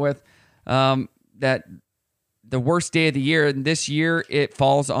came out with that the worst day of the year, and this year it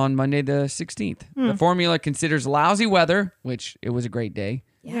falls on Monday the 16th. The formula considers lousy weather, which it was a great day,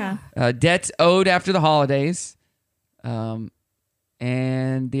 Yeah. debts owed after the holidays,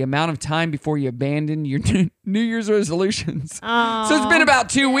 and the amount of time before you abandon your New Year's resolutions. Oh. So it's been about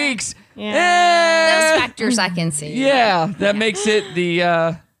 2 weeks. Those factors I can see. Yeah, that makes it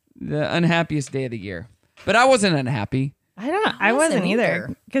the unhappiest day of the year. But I wasn't unhappy. I wasn't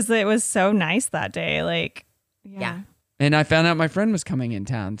either because it was so nice that day. Like, yeah. And I found out my friend was coming in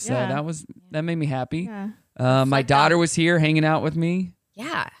town. So Yeah. that made me happy. Yeah. My daughter was here hanging out with me.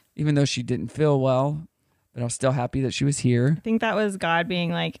 Yeah. Even though she didn't feel well. But I was still happy that she was here. I think that was God being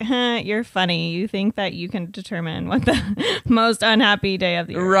like, you're funny. You think that you can determine what the most unhappy day of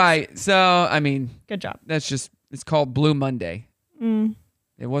the year is. Right. So, I mean. Good job. That's just, it's called Blue Monday. Mm.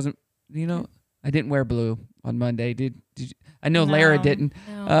 It wasn't, I didn't wear blue on Monday. Did you? I know Lara didn't.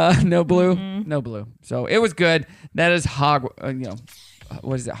 No blue. Mm-mm. No blue. So it was good. That is what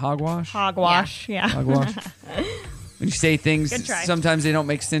is it? Hogwash? Hogwash. Yeah. Hogwash. When you say things, Good try. sometimes they don't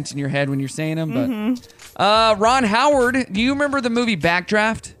make sense in your head when you're saying them. But Mhm. Ron Howard, do you remember the movie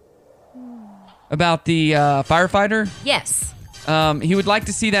Backdraft? About the firefighter? Yes. He would like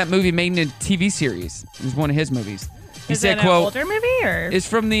to see that movie made into a TV series. It was one of his movies. He Is said, it an quote, older movie or? it's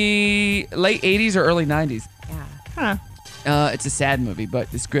from the late 80s or early 90s. Huh. It's a sad movie, but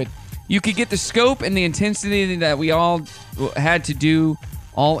it's good. You could get the scope and the intensity that we all had to do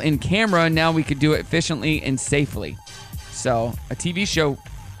all in camera. Now we could do it efficiently and safely. So a TV show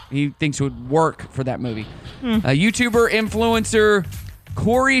he thinks would work for that movie. A YouTuber influencer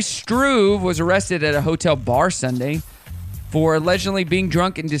Corey Struve was arrested at a hotel bar Sunday for allegedly being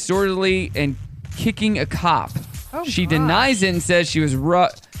drunk and disorderly and kicking a cop. She denies it and says she was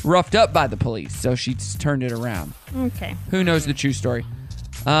roughed up by the police, so she turned it around. Okay. Who knows the true story?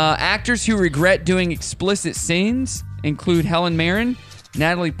 Actors who regret doing explicit scenes include Helen Mirren,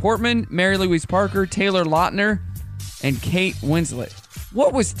 Natalie Portman, Mary Louise Parker, Taylor Lautner, and Kate Winslet.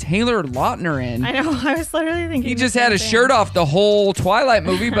 What was Taylor Lautner in? I know. I was literally thinking. He just had a shirt off the whole Twilight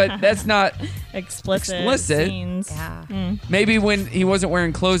movie, but that's not explicit scenes. Yeah. Maybe when he wasn't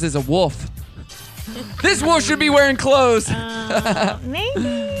wearing clothes as a wolf. This wolf should be wearing clothes.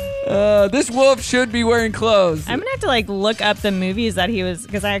 Maybe. This wolf should be wearing clothes. I'm gonna have to look up the movies that he was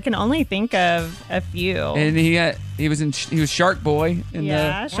because I can only think of a few. And he was Shark Boy in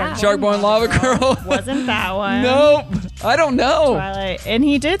Yeah, the Shark Boy and Lava Girl. Wasn't that one? Nope. I don't know. Twilight. And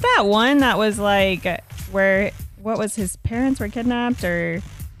he did that one that was where what was his parents were kidnapped or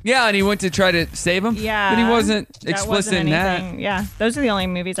Yeah, and he went to try to save him. yeah, but he wasn't That explicit wasn't in that. anything. Yeah, those are the only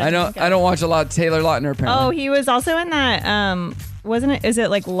movies I I don't watch a lot of Taylor Lautner apparently. Oh, he was also in that. Wasn't it? Is it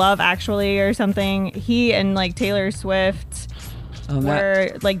Love Actually or something? He and Taylor Swift were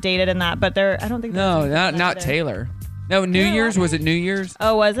dated in that, but I don't think. No, not Taylor. No, New Year's was it New Year's?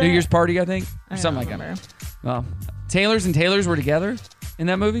 Oh, was it? New Year's party? I think I or don't something like remember. that. Well, Taylors and Taylors were together in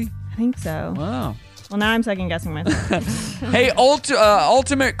that movie. I think so. Wow. Well, now I'm second guessing myself. Hey,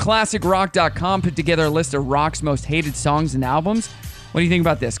 UltimateClassicRock.com put together a list of rock's most hated songs and albums. What do you think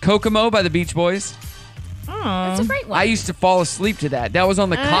about this? Kokomo by the Beach Boys. That's a great one. I used to fall asleep to that. That was on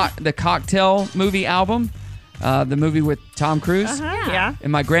the Cocktail movie album, the movie with Tom Cruise. Yeah.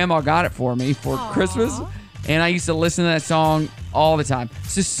 And my grandma got it for me for Christmas. And I used to listen to that song all the time.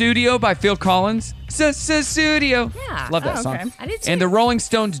 Sussudio by Phil Collins. Sussudio. Yeah. Love that Oh, song. okay. I did too. And the Rolling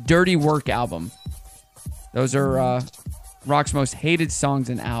Stones' Dirty Work album. Those are rock's most hated songs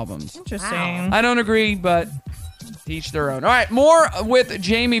and albums. Interesting. I don't agree, but each their own. All right, more with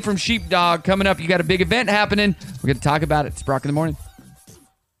Jamie from Sheepdog coming up. You got a big event happening. We're going to talk about it. It's Brock in the Morning.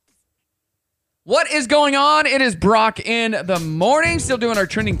 What is going on? It is Brock in the Morning. Still doing our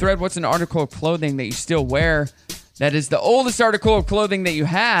trending thread. What's an article of clothing that you still wear? That is the oldest article of clothing that you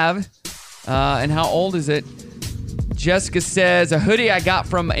have. And how old is it? Jessica says, a hoodie I got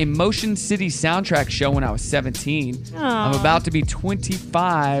from a Motion City soundtrack show when I was 17. I'm about to be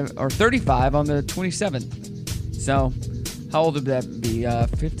 25 or 35 on the 27th. So, how old would that be?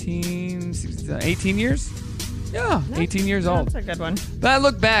 15, 16, 18 years? Yeah, 18 years old. That's a good one. But I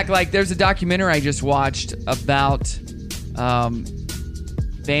look back, like there's a documentary I just watched about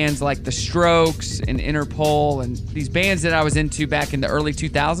bands like The Strokes and Interpol and these bands that I was into back in the early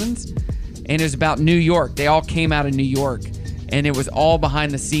 2000s. And it was about New York. They all came out of New York. And it was all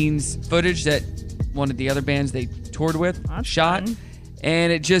behind the scenes footage that one of the other bands they toured with shot. Fun.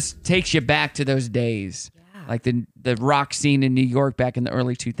 And it just takes you back to those days. Like the rock scene in New York back in the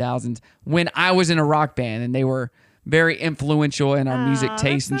early 2000s when I was in a rock band and they were very influential in our music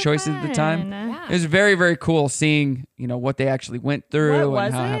tastes and choices at the time. Yeah. It was very, very cool seeing, what they actually went through.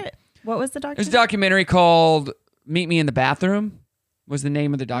 What was it? What was the documentary? There's a documentary called Meet Me in the Bathroom was the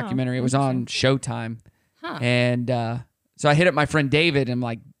name of the documentary. It was on Showtime. Huh. And so I hit up my friend David and I'm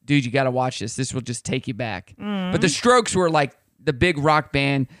like, dude, you got to watch this. This will just take you back. But the Strokes were like the big rock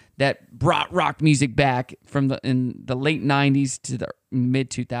band that brought rock music back from in the late 90s to the mid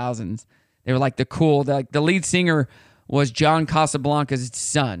 2000s. They were like the lead singer was John Casablanca's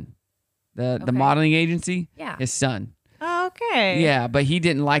son, the modeling agency. Yeah. His son. Oh, okay. Yeah, but he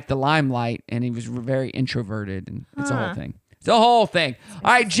didn't like the limelight and he was very introverted and it's a whole thing. It's a whole thing.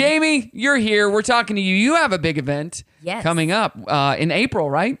 All right, Jamie, you're here. We're talking to you. You have a big event coming up in April,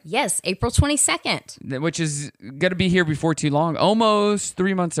 right? Yes, April 22nd. Which is going to be here before too long. Almost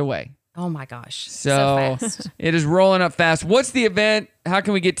 3 months away. Oh, my gosh. So fast. It is rolling up fast. What's the event? How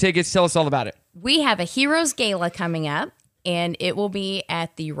can we get tickets? Tell us all about it. We have a Heroes Gala coming up, and it will be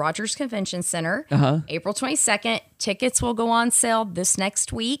at the Rogers Convention Center, April 22nd. Tickets will go on sale this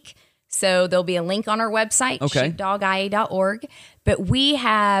next week. So there'll be a link on our website, sheepdogia.org. But we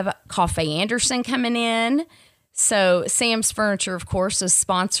have Cafe Anderson coming in. So Sam's Furniture, of course, is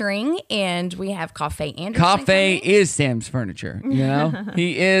sponsoring, and we have Cafe Anderson. Cafe is Sam's Furniture.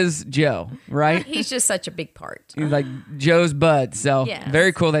 He is Joe, right? He's just such a big part. He's like Joe's bud. So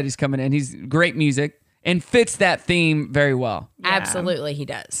very cool that he's coming in. He's great music and fits that theme very well. Yeah. Absolutely, he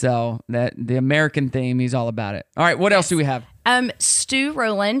does. So that the American theme, he's all about it. All right, what else do we have? Stu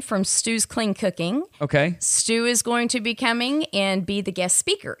Rowland from Stu's Clean Cooking. Okay. Stu is going to be coming and be the guest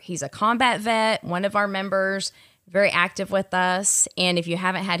speaker. He's a combat vet, one of our members, very active with us. And if you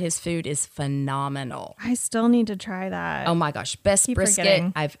haven't had his food, is phenomenal. I still need to try that. Oh my gosh, best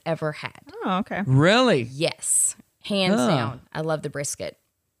brisket I've ever had. Oh, okay. Really? Yes, hands down. I love the brisket.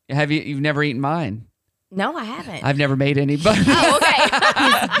 You've never eaten mine? No, I haven't. I've never made any, but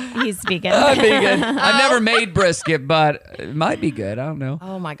he's vegan. I'm vegan. I've never made brisket, but it might be good. I don't know.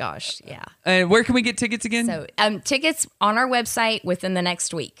 Oh my gosh, yeah. And where can we get tickets again? So, tickets on our website within the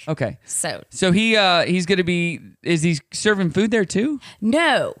next week. Okay. So he's going to be. Is he serving food there too?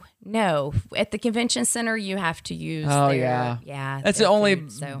 No. At the convention center, you have to use. Yeah. That's the only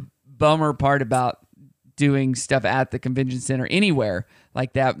bummer part about doing stuff at the convention center anywhere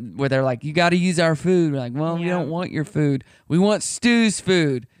like that, where they're like, you got to use our food. We're like, well, we don't want your food. We want Stu's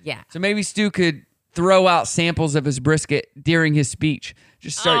food. Yeah. So maybe Stu could throw out samples of his brisket during his speech.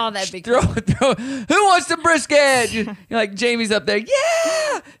 Just start that'd be throw. Who wants the brisket? You're like, Jamie's up there.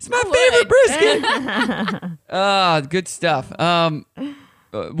 Yeah, it's my favorite brisket. Good stuff.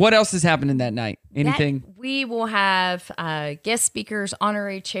 What else is happening that night? Anything? We will have guest speakers,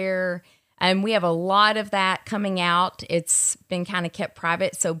 honorary chair. And we have a lot of that coming out. It's been kind of kept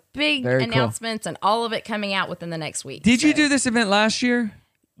private. So big announcements and all of it coming out within the next week. Did you do this event last year?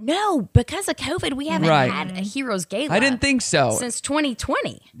 No, because of COVID, we haven't had a Heroes Gala. I didn't think so. Since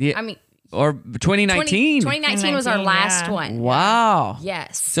 2020. Or 2019. 2019 was our last one. Wow.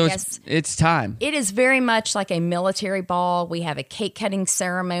 Yes. So it's time. It is very much like a military ball. We have a cake cutting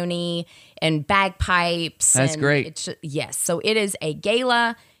ceremony and bagpipes. That's great. Yes. So it is a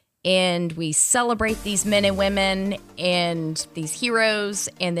gala. and we celebrate these men and women and these heroes,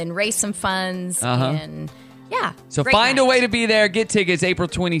 and then raise some funds. And yeah. So great find a night. way to be there. Get tickets April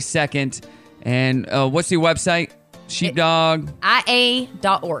 22nd. And what's the website? Sheepdog.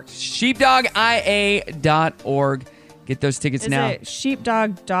 IA.org. Sheepdogia.org. Get those tickets Is now. it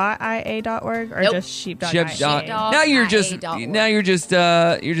sheepdog.ia.org or just sheepdog.ia? Now you're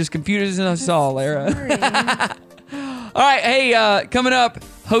just confusing us all, Lara. All right, hey, coming up,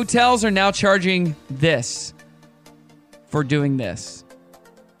 hotels are now charging this for doing this.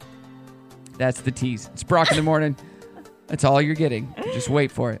 That's the tease. It's Brock in the morning. That's all you're getting. Just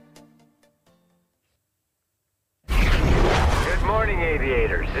wait for it. Good morning,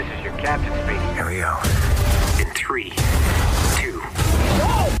 aviators. This is your captain speaking. Here we go. In 3, 2,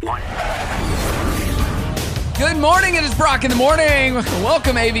 1. Good morning. It is Brock in the morning.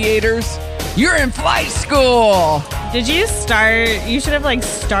 Welcome, aviators. You're in flight school. Did you start? You should have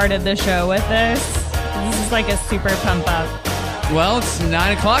started the show with this. This is like a super pump up. Well, it's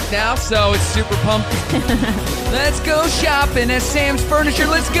 9 o'clock now, so it's super pumped. Let's go shopping at Sam's Furniture.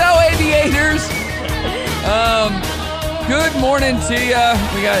 Let's go, aviators. Good morning to you.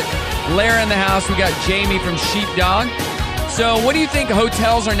 We got Lara in the house. We got Jamie from Sheepdog. So what do you think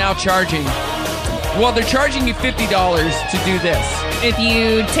hotels are now charging? Well, they're charging you $50 to do this. If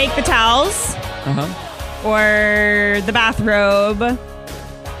you take the towels, or the bathrobe,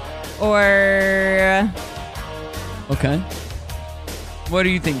 or... Okay. What do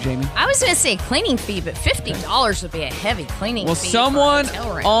you think, Jamie? I was going to say cleaning fee, but $50 would be a heavy cleaning Well, fee. someone for a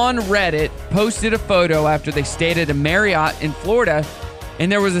hotel rent. on Reddit posted a photo after they stayed at a Marriott in Florida, and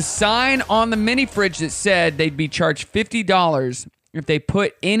there was a sign on the mini fridge that said they'd be charged $50 if they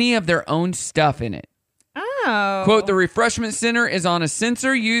put any of their own stuff in it. Oh. Quote, the refreshment center is on a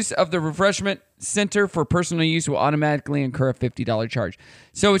sensor. Use of the refreshment center for personal use will automatically incur a $50 charge.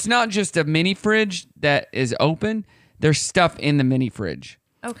 So it's not just a mini fridge that is open. There's stuff in the mini fridge.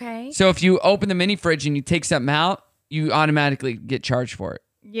 Okay. So if you open the mini fridge and you take something out, you automatically get charged for it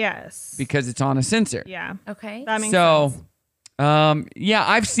Yes. because it's on a sensor. Yeah. Okay. That makes sense. Yeah,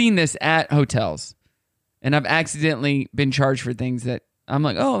 I've seen this at hotels, and I've accidentally been charged for things that I'm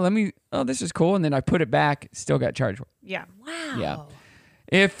like, this is cool, and then I put it back, still got charged for it. Yeah. Wow. Yeah.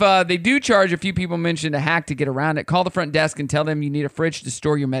 If they do charge, a few people mentioned a hack to get around it. Call the front desk and tell them you need a fridge to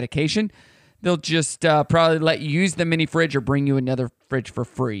store your medication. They'll just probably let you use the mini fridge or bring you another fridge for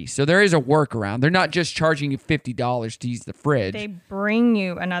free. So there is a workaround. They're not just charging you $50 to use the fridge. They bring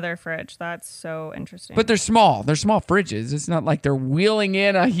you another fridge. That's so interesting. But they're small. They're small fridges. It's not like they're wheeling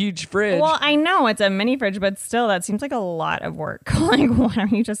in a huge fridge. Well, I know it's a mini fridge, but still, that seems like a lot of work. Like, why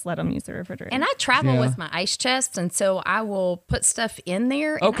don't you just let them use the refrigerator? And I travel with my ice chest, and so I will put stuff in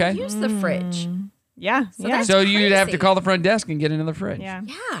there and I use the fridge. Yeah. So you'd have to call the front desk and get another fridge. Yeah.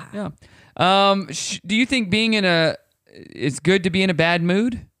 Yeah. Do you think it's good to be in a bad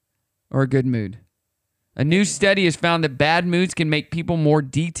mood or a good mood? A new study has found that bad moods can make people more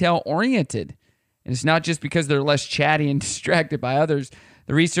detail-oriented. And it's not just because they're less chatty and distracted by others.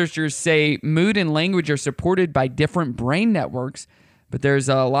 The researchers say mood and language are supported by different brain networks, but there's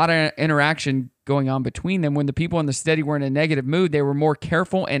a lot of interaction going on between them. When the people in the study were in a negative mood, they were more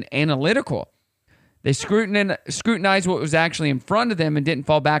careful and analytical. They scrutinized what was actually in front of them and didn't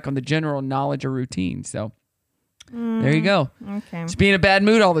fall back on the general knowledge or routine. So there you go. Okay. Just be in a bad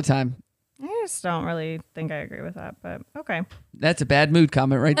mood all the time. I just don't really think I agree with that, but okay. That's a bad mood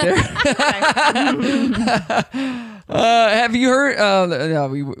comment right there. Have you heard? No,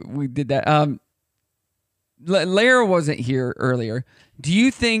 we did that. Lara wasn't here earlier. Do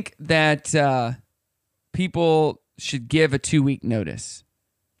you think that people should give a 2-week notice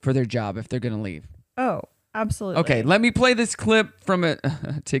for their job if they're going to leave? Oh, absolutely. Okay, let me play this clip from a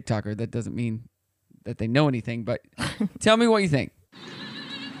TikToker. That doesn't mean that they know anything, but tell me what you think.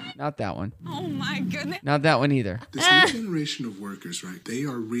 Not that one. Oh my goodness. Not that one either. This new generation of workers, right, they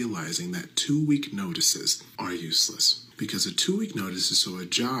are realizing that 2-week notices are useless. Because a 2-week notice is so a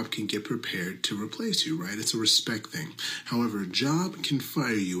job can get prepared to replace you, right? It's a respect thing. However, a job can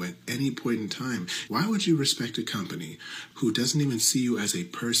fire you at any point in time. Why would you respect a company who doesn't even see you as a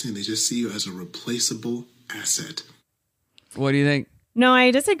person? They just see you as a replaceable asset. What do you think? No, I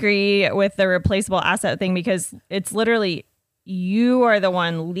disagree with the replaceable asset thing because it's literally you are the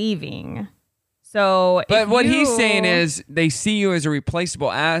one leaving. So, but what he's saying is they see you as a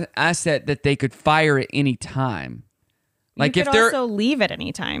replaceable asset that they could fire at any time. Like you if could they're also leave at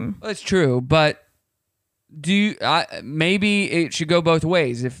any time. Well, that's true, but maybe it should go both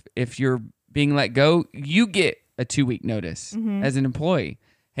ways. If you're being let go, you get a 2-week notice as an employee.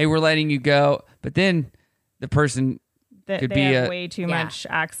 Hey, we're letting you go, but then the person They have way too much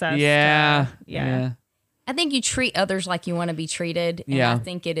access. Yeah. Yeah. I think you treat others like you want to be treated. And I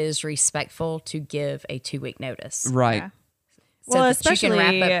think it is respectful to give a 2-week notice. Right. Yeah. So Well, that you can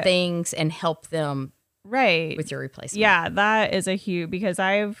especially- wrap up things and help them Right. with your replacement. Yeah, that is a huge, because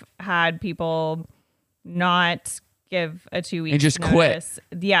I've had people not give a 2 week And just quit.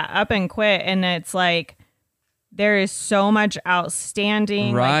 Yeah, up and quit. And it's like, there is so much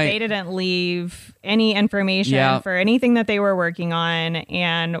outstanding. Right. Like, they didn't leave any information Yeah. for anything that they were working on.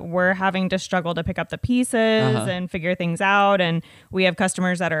 And we're having to struggle to pick up the pieces and figure things out. And we have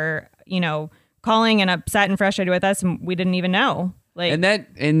customers that are, calling and upset and frustrated with us, and we didn't even know. Like,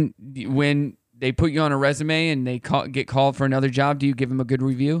 And when they put you on a resume and they get called for another job, do you give them a good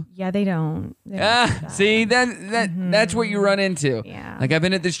review? yeah, they don't. They don't do that. See, that's what you run into. Yeah. Like, I've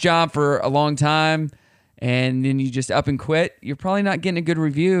been at this job for a long time, and then you just up and quit. You're probably not getting a good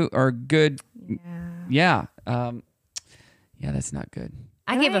review or a good. Yeah. That's not good.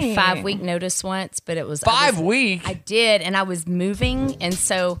 I gave a 5-week notice once, but it was 5 weeks. I did, and I was moving, and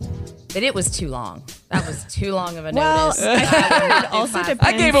so, but it was too long. That was too long of a Well, notice. I think it would also depend.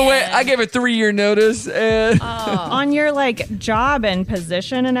 I gave a 3-year notice. And On your job and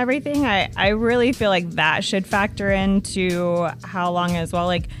position and everything, I really feel like that should factor into how long as well.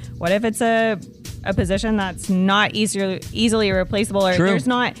 Like, what if it's a position that's not easily replaceable, or True.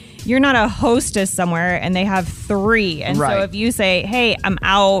 you're not a hostess somewhere and they have 3, and Right. so if you say, hey, I'm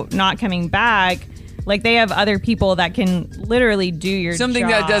out, not coming back, like, they have other people that can literally do your something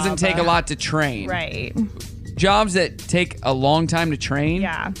job. that doesn't take a lot to train. Right. Jobs that take a long time to train.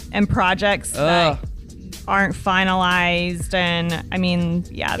 Yeah. And projects that aren't finalized. And I mean,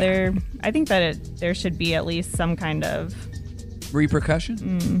 I think that there should be at least some kind of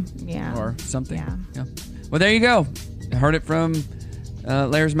Repercussion? yeah. Or something. Yeah. Well, there you go. I heard it from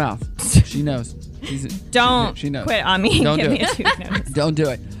Lair's mouth. She knows. Don't she knows. quit on me and Don't give do me a it. 2 week notice. Don't do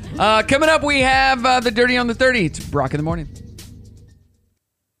it. Coming up, we have the Dirty on the 30. It's Brock in the morning.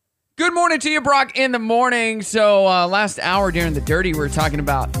 Good morning to you, Brock in the morning. So last hour during the Dirty, we were talking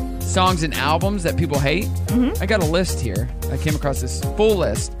about songs and albums that people hate. I got a list here. I came across this full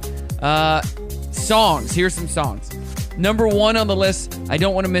list. Songs. Here's some songs. Number 1 on the list, I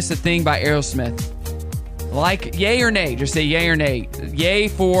Don't Want to Miss a Thing by Aerosmith. Like, yay or nay? Just say yay or nay. Yay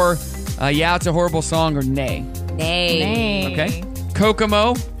for, yeah, it's a horrible song, or nay? Nay. Okay.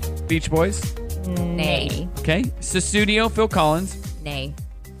 Kokomo, Beach Boys. Nay. Okay. Sussudio, Phil Collins. Nay.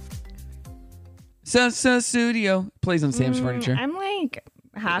 Sussudio plays on Sam's Furniture. I'm like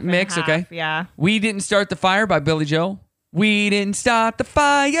half Mix, and half, okay. Yeah. We Didn't Start the Fire by Billy Joel. We didn't start the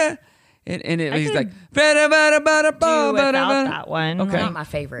fire. And he's like, do without that one. Okay. Not my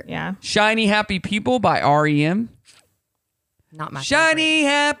favorite. Yeah. Shiny Happy People by REM. Not my Shiny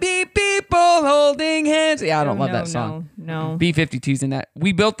Happy People holding hands. Yeah, I don't love No, that song. No. B-52's in that.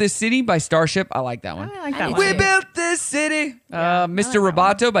 We Built This City by Starship. I like that one. I like that did one. We built this city. Mr.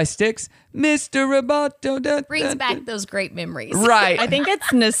 Roboto by Styx. Mr. Roboto. Brings back those great memories. Right. I think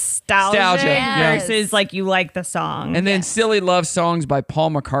it's nostalgia Yes. versus like you like the song. And then Silly Love Songs by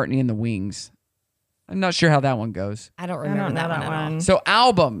Paul McCartney and the Wings. I'm not sure how that one goes. I don't I remember don't know that one that at all. one. So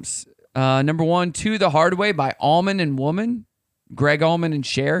albums. Number 1, To the Hard Way by Allman and Woman. Greg Allman and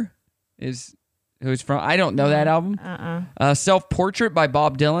Cher is who's from. I don't know that album. Self Portrait by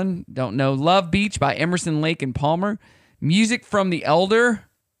Bob Dylan. Don't know. Love Beach by Emerson, Lake and Palmer. Music from the Elder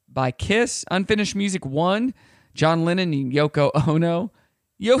by Kiss. Unfinished Music 1. John Lennon and Yoko Ono.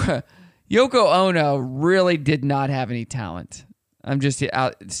 Yoko Ono really did not have any talent. I'm just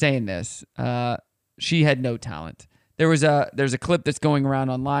out saying this. She had no talent. There's a clip that's going around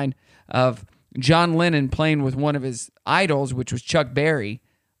online of John Lennon playing with one of his idols, which was Chuck Berry,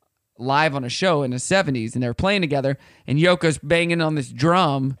 live on a show in the 70s, and they're playing together, and Yoko's banging on this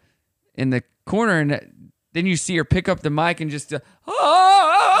drum in the corner, and then you see her pick up the mic and just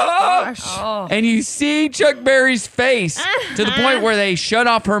and you see Chuck Berry's face to the point where they shut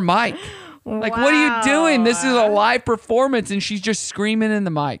off her mic. Like, what are you doing? This is a live performance, and she's just screaming in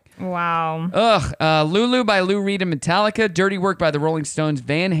the mic. Wow. Ugh. Lulu by Lou Reed and Metallica. Dirty Work by the Rolling Stones.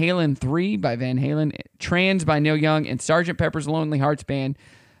 Van Halen 3 by Van Halen. Trans by Neil Young. And Sgt. Pepper's Lonely Hearts Band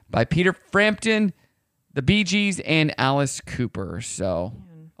by Peter Frampton, the Bee Gees, and Alice Cooper. So,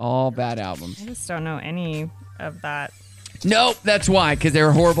 all bad albums. I just don't know any of that. Nope, that's why, because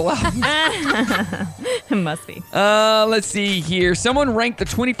they're horrible albums. It must be. Let's see here. Someone ranked the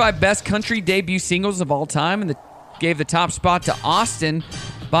 25 best country debut singles of all time and gave the top spot to Austin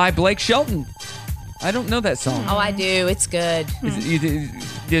by Blake Shelton. I don't know that song. Oh, I do. It's good.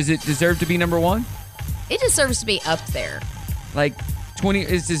 Does it deserve to be number 1? It deserves to be up there. Like 20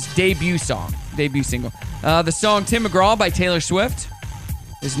 is his debut song, debut single. The song Tim McGraw by Taylor Swift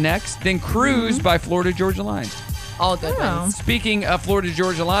is next. Then Cruise by Florida Georgia Line. All good ones. Speaking of Florida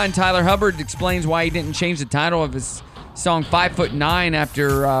Georgia Line, Tyler Hubbard explains why he didn't change the title of his song 5'9"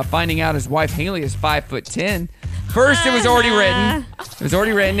 after finding out his wife Haley is 5'10". First, it was already written. It was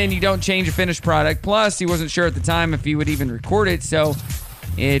already written, and you don't change a finished product. Plus, he wasn't sure at the time if he would even record it, so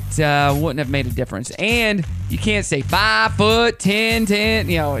it wouldn't have made a difference. And you can't say 5'10", 10.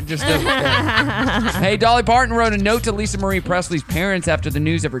 You know, it just doesn't fit. Hey, Dolly Parton wrote a note to Lisa Marie Presley's parents after the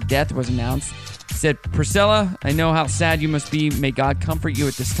news of her death was announced. Said, Priscilla, I know how sad you must be. May God comfort you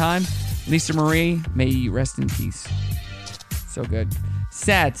at this time. Lisa Marie, may you rest in peace. So good.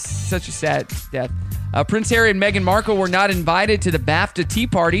 Sad. Such a sad death. Prince Harry and Meghan Markle were not invited to the BAFTA Tea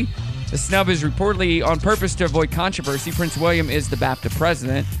Party. The snub is reportedly on purpose to avoid controversy. Prince William is the BAFTA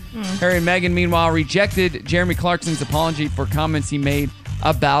president. Harry and Meghan, meanwhile, rejected Jeremy Clarkson's apology for comments he made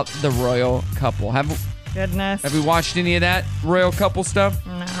about the royal couple. Have we watched any of that royal couple stuff?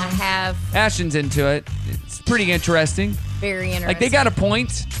 No. I have. Ashton's into it. It's pretty interesting. Very interesting. Like, they got a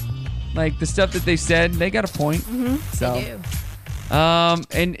point. Like, the stuff that they said, they got a point. So, they do.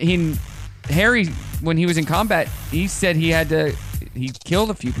 And Harry, when he was in combat, he said he killed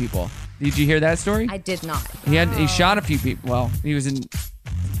a few people. Did you hear that story? I did not. He shot a few people. Well, he was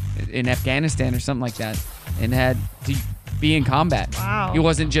in Afghanistan or something like that, and had to be in combat. Wow. He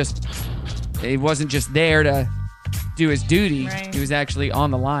wasn't just there to do his duty. Right. He was actually on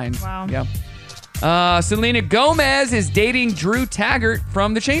the line. Wow. Yep. Selena Gomez is dating Drew Taggart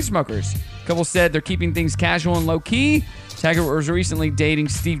from the Chainsmokers. Couple said they're keeping things casual and low-key. Taggart was recently dating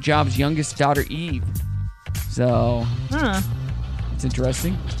Steve Jobs' youngest daughter, Eve. So, it's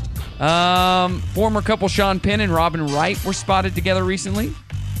interesting. Former couple Sean Penn and Robin Wright were spotted together recently.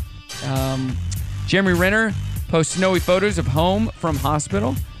 Jeremy Renner posts snowy photos of home from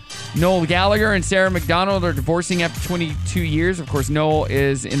hospital. Noel Gallagher and Sarah McDonald are divorcing after 22 years. Of course, Noel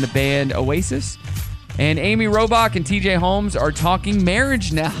is in the band Oasis. And Amy Robach and TJ Holmes are talking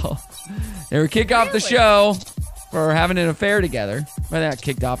marriage now. They were kicked off the show for having an affair together. Well, they got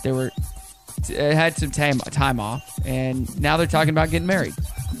kicked off. They had some time off, and now they're talking about getting married.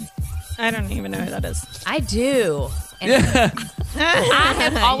 I don't even know who that is. I do. And I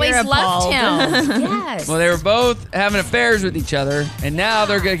have always loved him. Yes. Well, they were both having affairs with each other, and now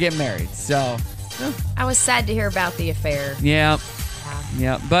they're going to get married. So, I was sad to hear about the affair. Yeah.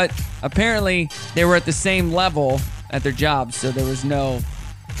 But apparently, they were at the same level at their jobs, so there was no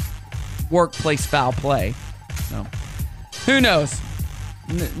workplace foul play. So, who knows?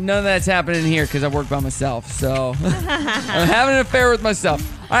 None of that's happening here because I work by myself. So, I'm having an affair with myself.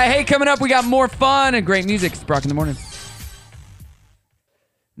 All right, hey, coming up, we got more fun and great music. It's Brock in the Morning.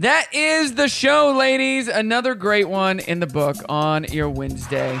 That is the show, ladies. Another great one in the book on your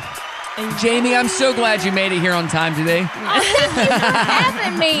Wednesday. And Jamie, I'm so glad you made it here on time today. Oh, thank you for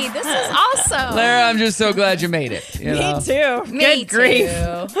having me. This is awesome. Lara, I'm just so glad you made it. You know? Me too. Me Good grief.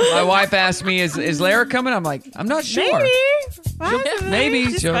 My wife asked me, is Lara coming? I'm like, I'm not sure. Maybe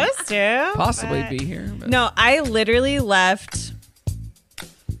She's she'll supposed to. possibly be here. But. No, I literally left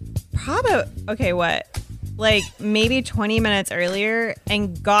like maybe 20 minutes earlier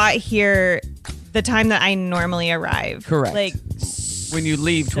and got here the time that I normally arrive. Correct. Like when you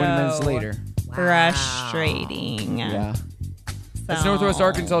leave 20 minutes later. Frustrating. Yeah. That's Northwest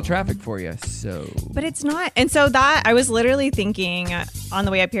Arkansas traffic for you. So, but it's not. And so that I was literally thinking on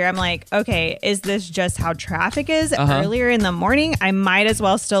the way up here, I'm like, okay, is this just how traffic is earlier in the morning? I might as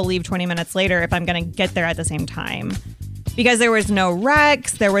well still leave 20 minutes later if I'm going to get there at the same time. Because there was no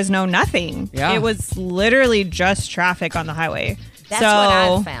wrecks, there was no nothing. Yeah. It was literally just traffic on the highway. That's what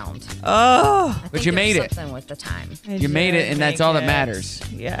I've found. Oh. But you made it. Something with the time. You made it, and that's all that matters.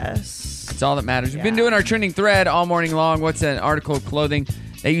 Yes. That's all that matters. We've been doing our trending thread all morning long. What's an article of clothing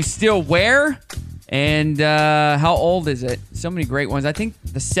that you still wear? And how old is it? So many great ones. I think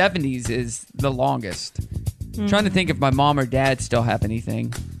the 70s is the longest. I'm trying to think if my mom or dad still have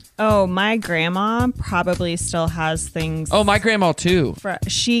anything. Oh, my grandma probably still has things. Oh, my grandma too.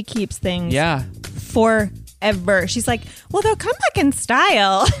 She keeps things forever. She's like, well, they'll come back in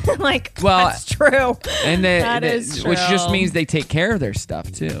style. Like, well, that's true. And that is true. Which just means they take care of their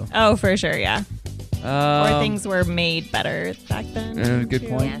stuff too. Oh, for sure, yeah. Or things were made better back then. Good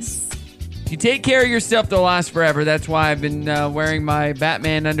point. Yes. If you take care of your stuff, they'll last forever. That's why I've been wearing my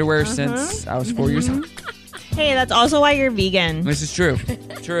Batman underwear since I was 4 years old. Hey, that's also why you're vegan. This is true.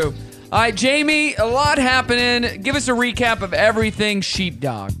 True. All right, Jamie, a lot happening. Give us a recap of everything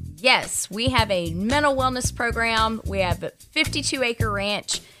Sheepdog. Yes, we have a mental wellness program. We have a 52-acre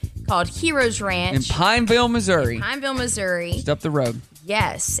ranch called Heroes Ranch. In Pineville, Missouri. Just up the road.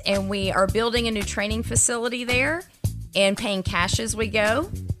 Yes, and we are building a new training facility there and paying cash as we go.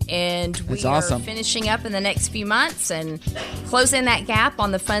 And we That's are awesome. finishing up in the next few months and closing that gap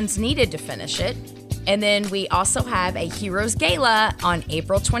on the funds needed to finish it. And then we also have a Heroes Gala on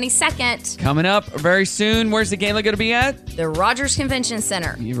April 22nd. Coming up very soon. Where's the gala going to be at? The Rogers Convention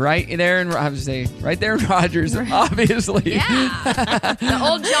Center. Right there in, I was say, right there in Rogers, obviously. Yeah. The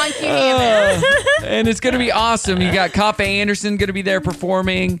old John Cuny event. And it's going to be awesome. You got Coffee Anderson going to be there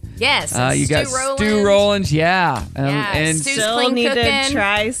performing. Yes. You got Stu Stu Rollins. Yeah. Yeah, Stu's Still Clean need Cooking. to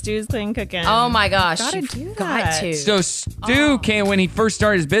try Stu's Clean Cooking. Oh my gosh. Gotta You've do got that. to. So Stu came when he first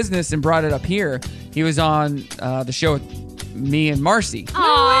started his business and brought it up here. He was on the show with me and Marcy.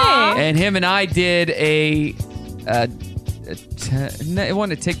 Aww. And him and I did it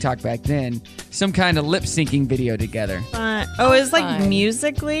wasn't a TikTok back then, some kind of lip syncing video together. Oh, it was like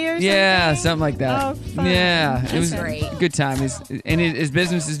Musically or something? Yeah, something like that. Oh, fun. Yeah, That's it was great. a good time. His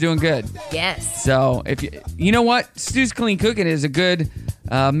business is doing good. Yes. So if you know what, Stu's Clean Cooking is a good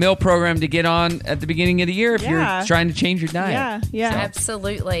meal program to get on at the beginning of the year if Yeah. you're trying to change your diet. Yeah.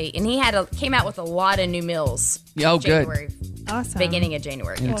 Absolutely. And he came out with a lot of new meals. Oh, good. January, awesome. Beginning of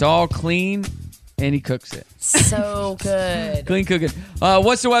January. And it's all clean, and he cooks it. So good. Clean cooking.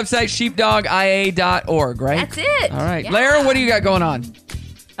 What's the website? sheepdogia.org, right? That's it. All right. Yeah. Lara, what do you got going on?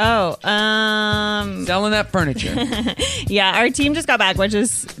 Oh, selling that furniture. Yeah, our team just got back, which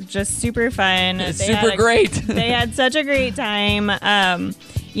is just super fun. It's They super had great. They had such a great time.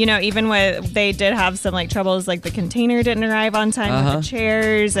 Even with they did have some like troubles, like the container didn't arrive on time with the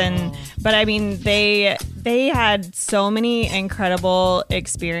chairs, but I mean they had so many incredible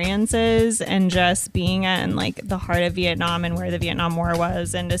experiences, and just being in like the heart of Vietnam and where the Vietnam War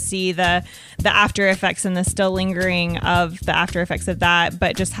was, and to see the after effects and the still lingering of the after effects of that,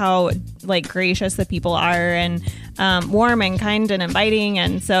 but just how like gracious the people are and warm and kind and inviting,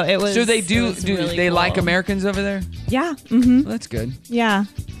 and so it was. So they do it was really they cool. like Americans over there? Yeah. Mm-hmm. Well, that's good. Yeah.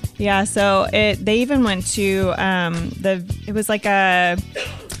 Yeah, so they even went to it was like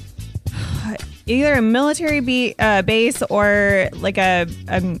either a military base or like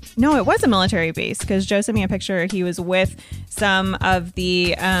no, it was a military base, because Joe sent me a picture. He was with some of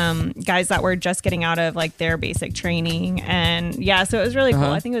the guys that were just getting out of like their basic training, and yeah, so it was really cool.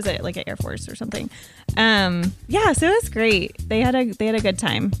 I think it was like an Air Force or something. Yeah, so it was great. They had a good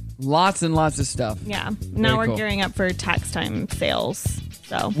time. Lots and lots of stuff. Yeah. Now Very we're cool. gearing up for tax time sales.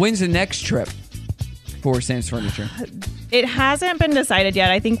 So when's the next trip for Sam's Furniture? it hasn't been decided yet.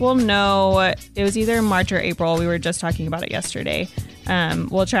 I think we'll know. It was either March or April. We were just talking about it yesterday.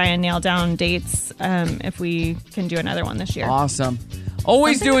 We'll try and nail down dates if we can do another one this year. Awesome.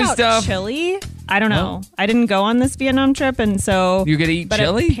 Always Something doing about stuff. Chili? I don't know. I didn't go on this Vietnam trip, and so You gonna eat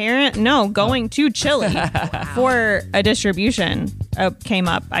chili? Going to Chile for a distribution came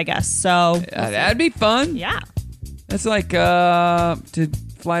up, I guess. So That'd be fun. Yeah. That's like to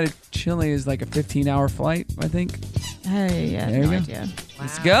fly to Chile is like a 15-hour flight, I think. Yeah, There you no go. idea.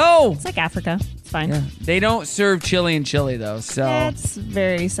 Let's go. It's like Africa. It's fine. Yeah. They don't serve chili in Chile though, so That's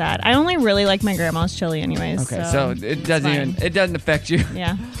very sad. I only really like my grandma's chili, anyways. okay. So it doesn't affect you.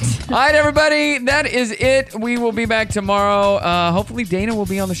 Yeah. All right, everybody, that is it. We will be back tomorrow. Hopefully, Dana will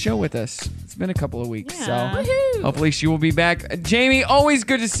be on the show with us. It's been a couple of weeks, Yeah. so hopefully she will be back. Jamie, always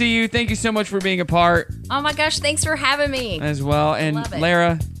good to see you. Thank you so much for being a part Oh my gosh, thanks for having me. as well. And Love it.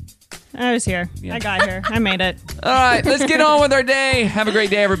 Lara. I was here. I got here. I made it. All right, let's get on with our day. Have a great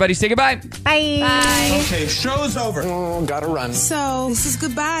day, everybody. Say goodbye. Bye. Bye. Okay, show's over. Oh, gotta run. So, this is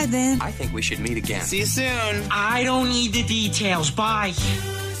goodbye then. I think we should meet again. See you soon. I don't need the details. Bye.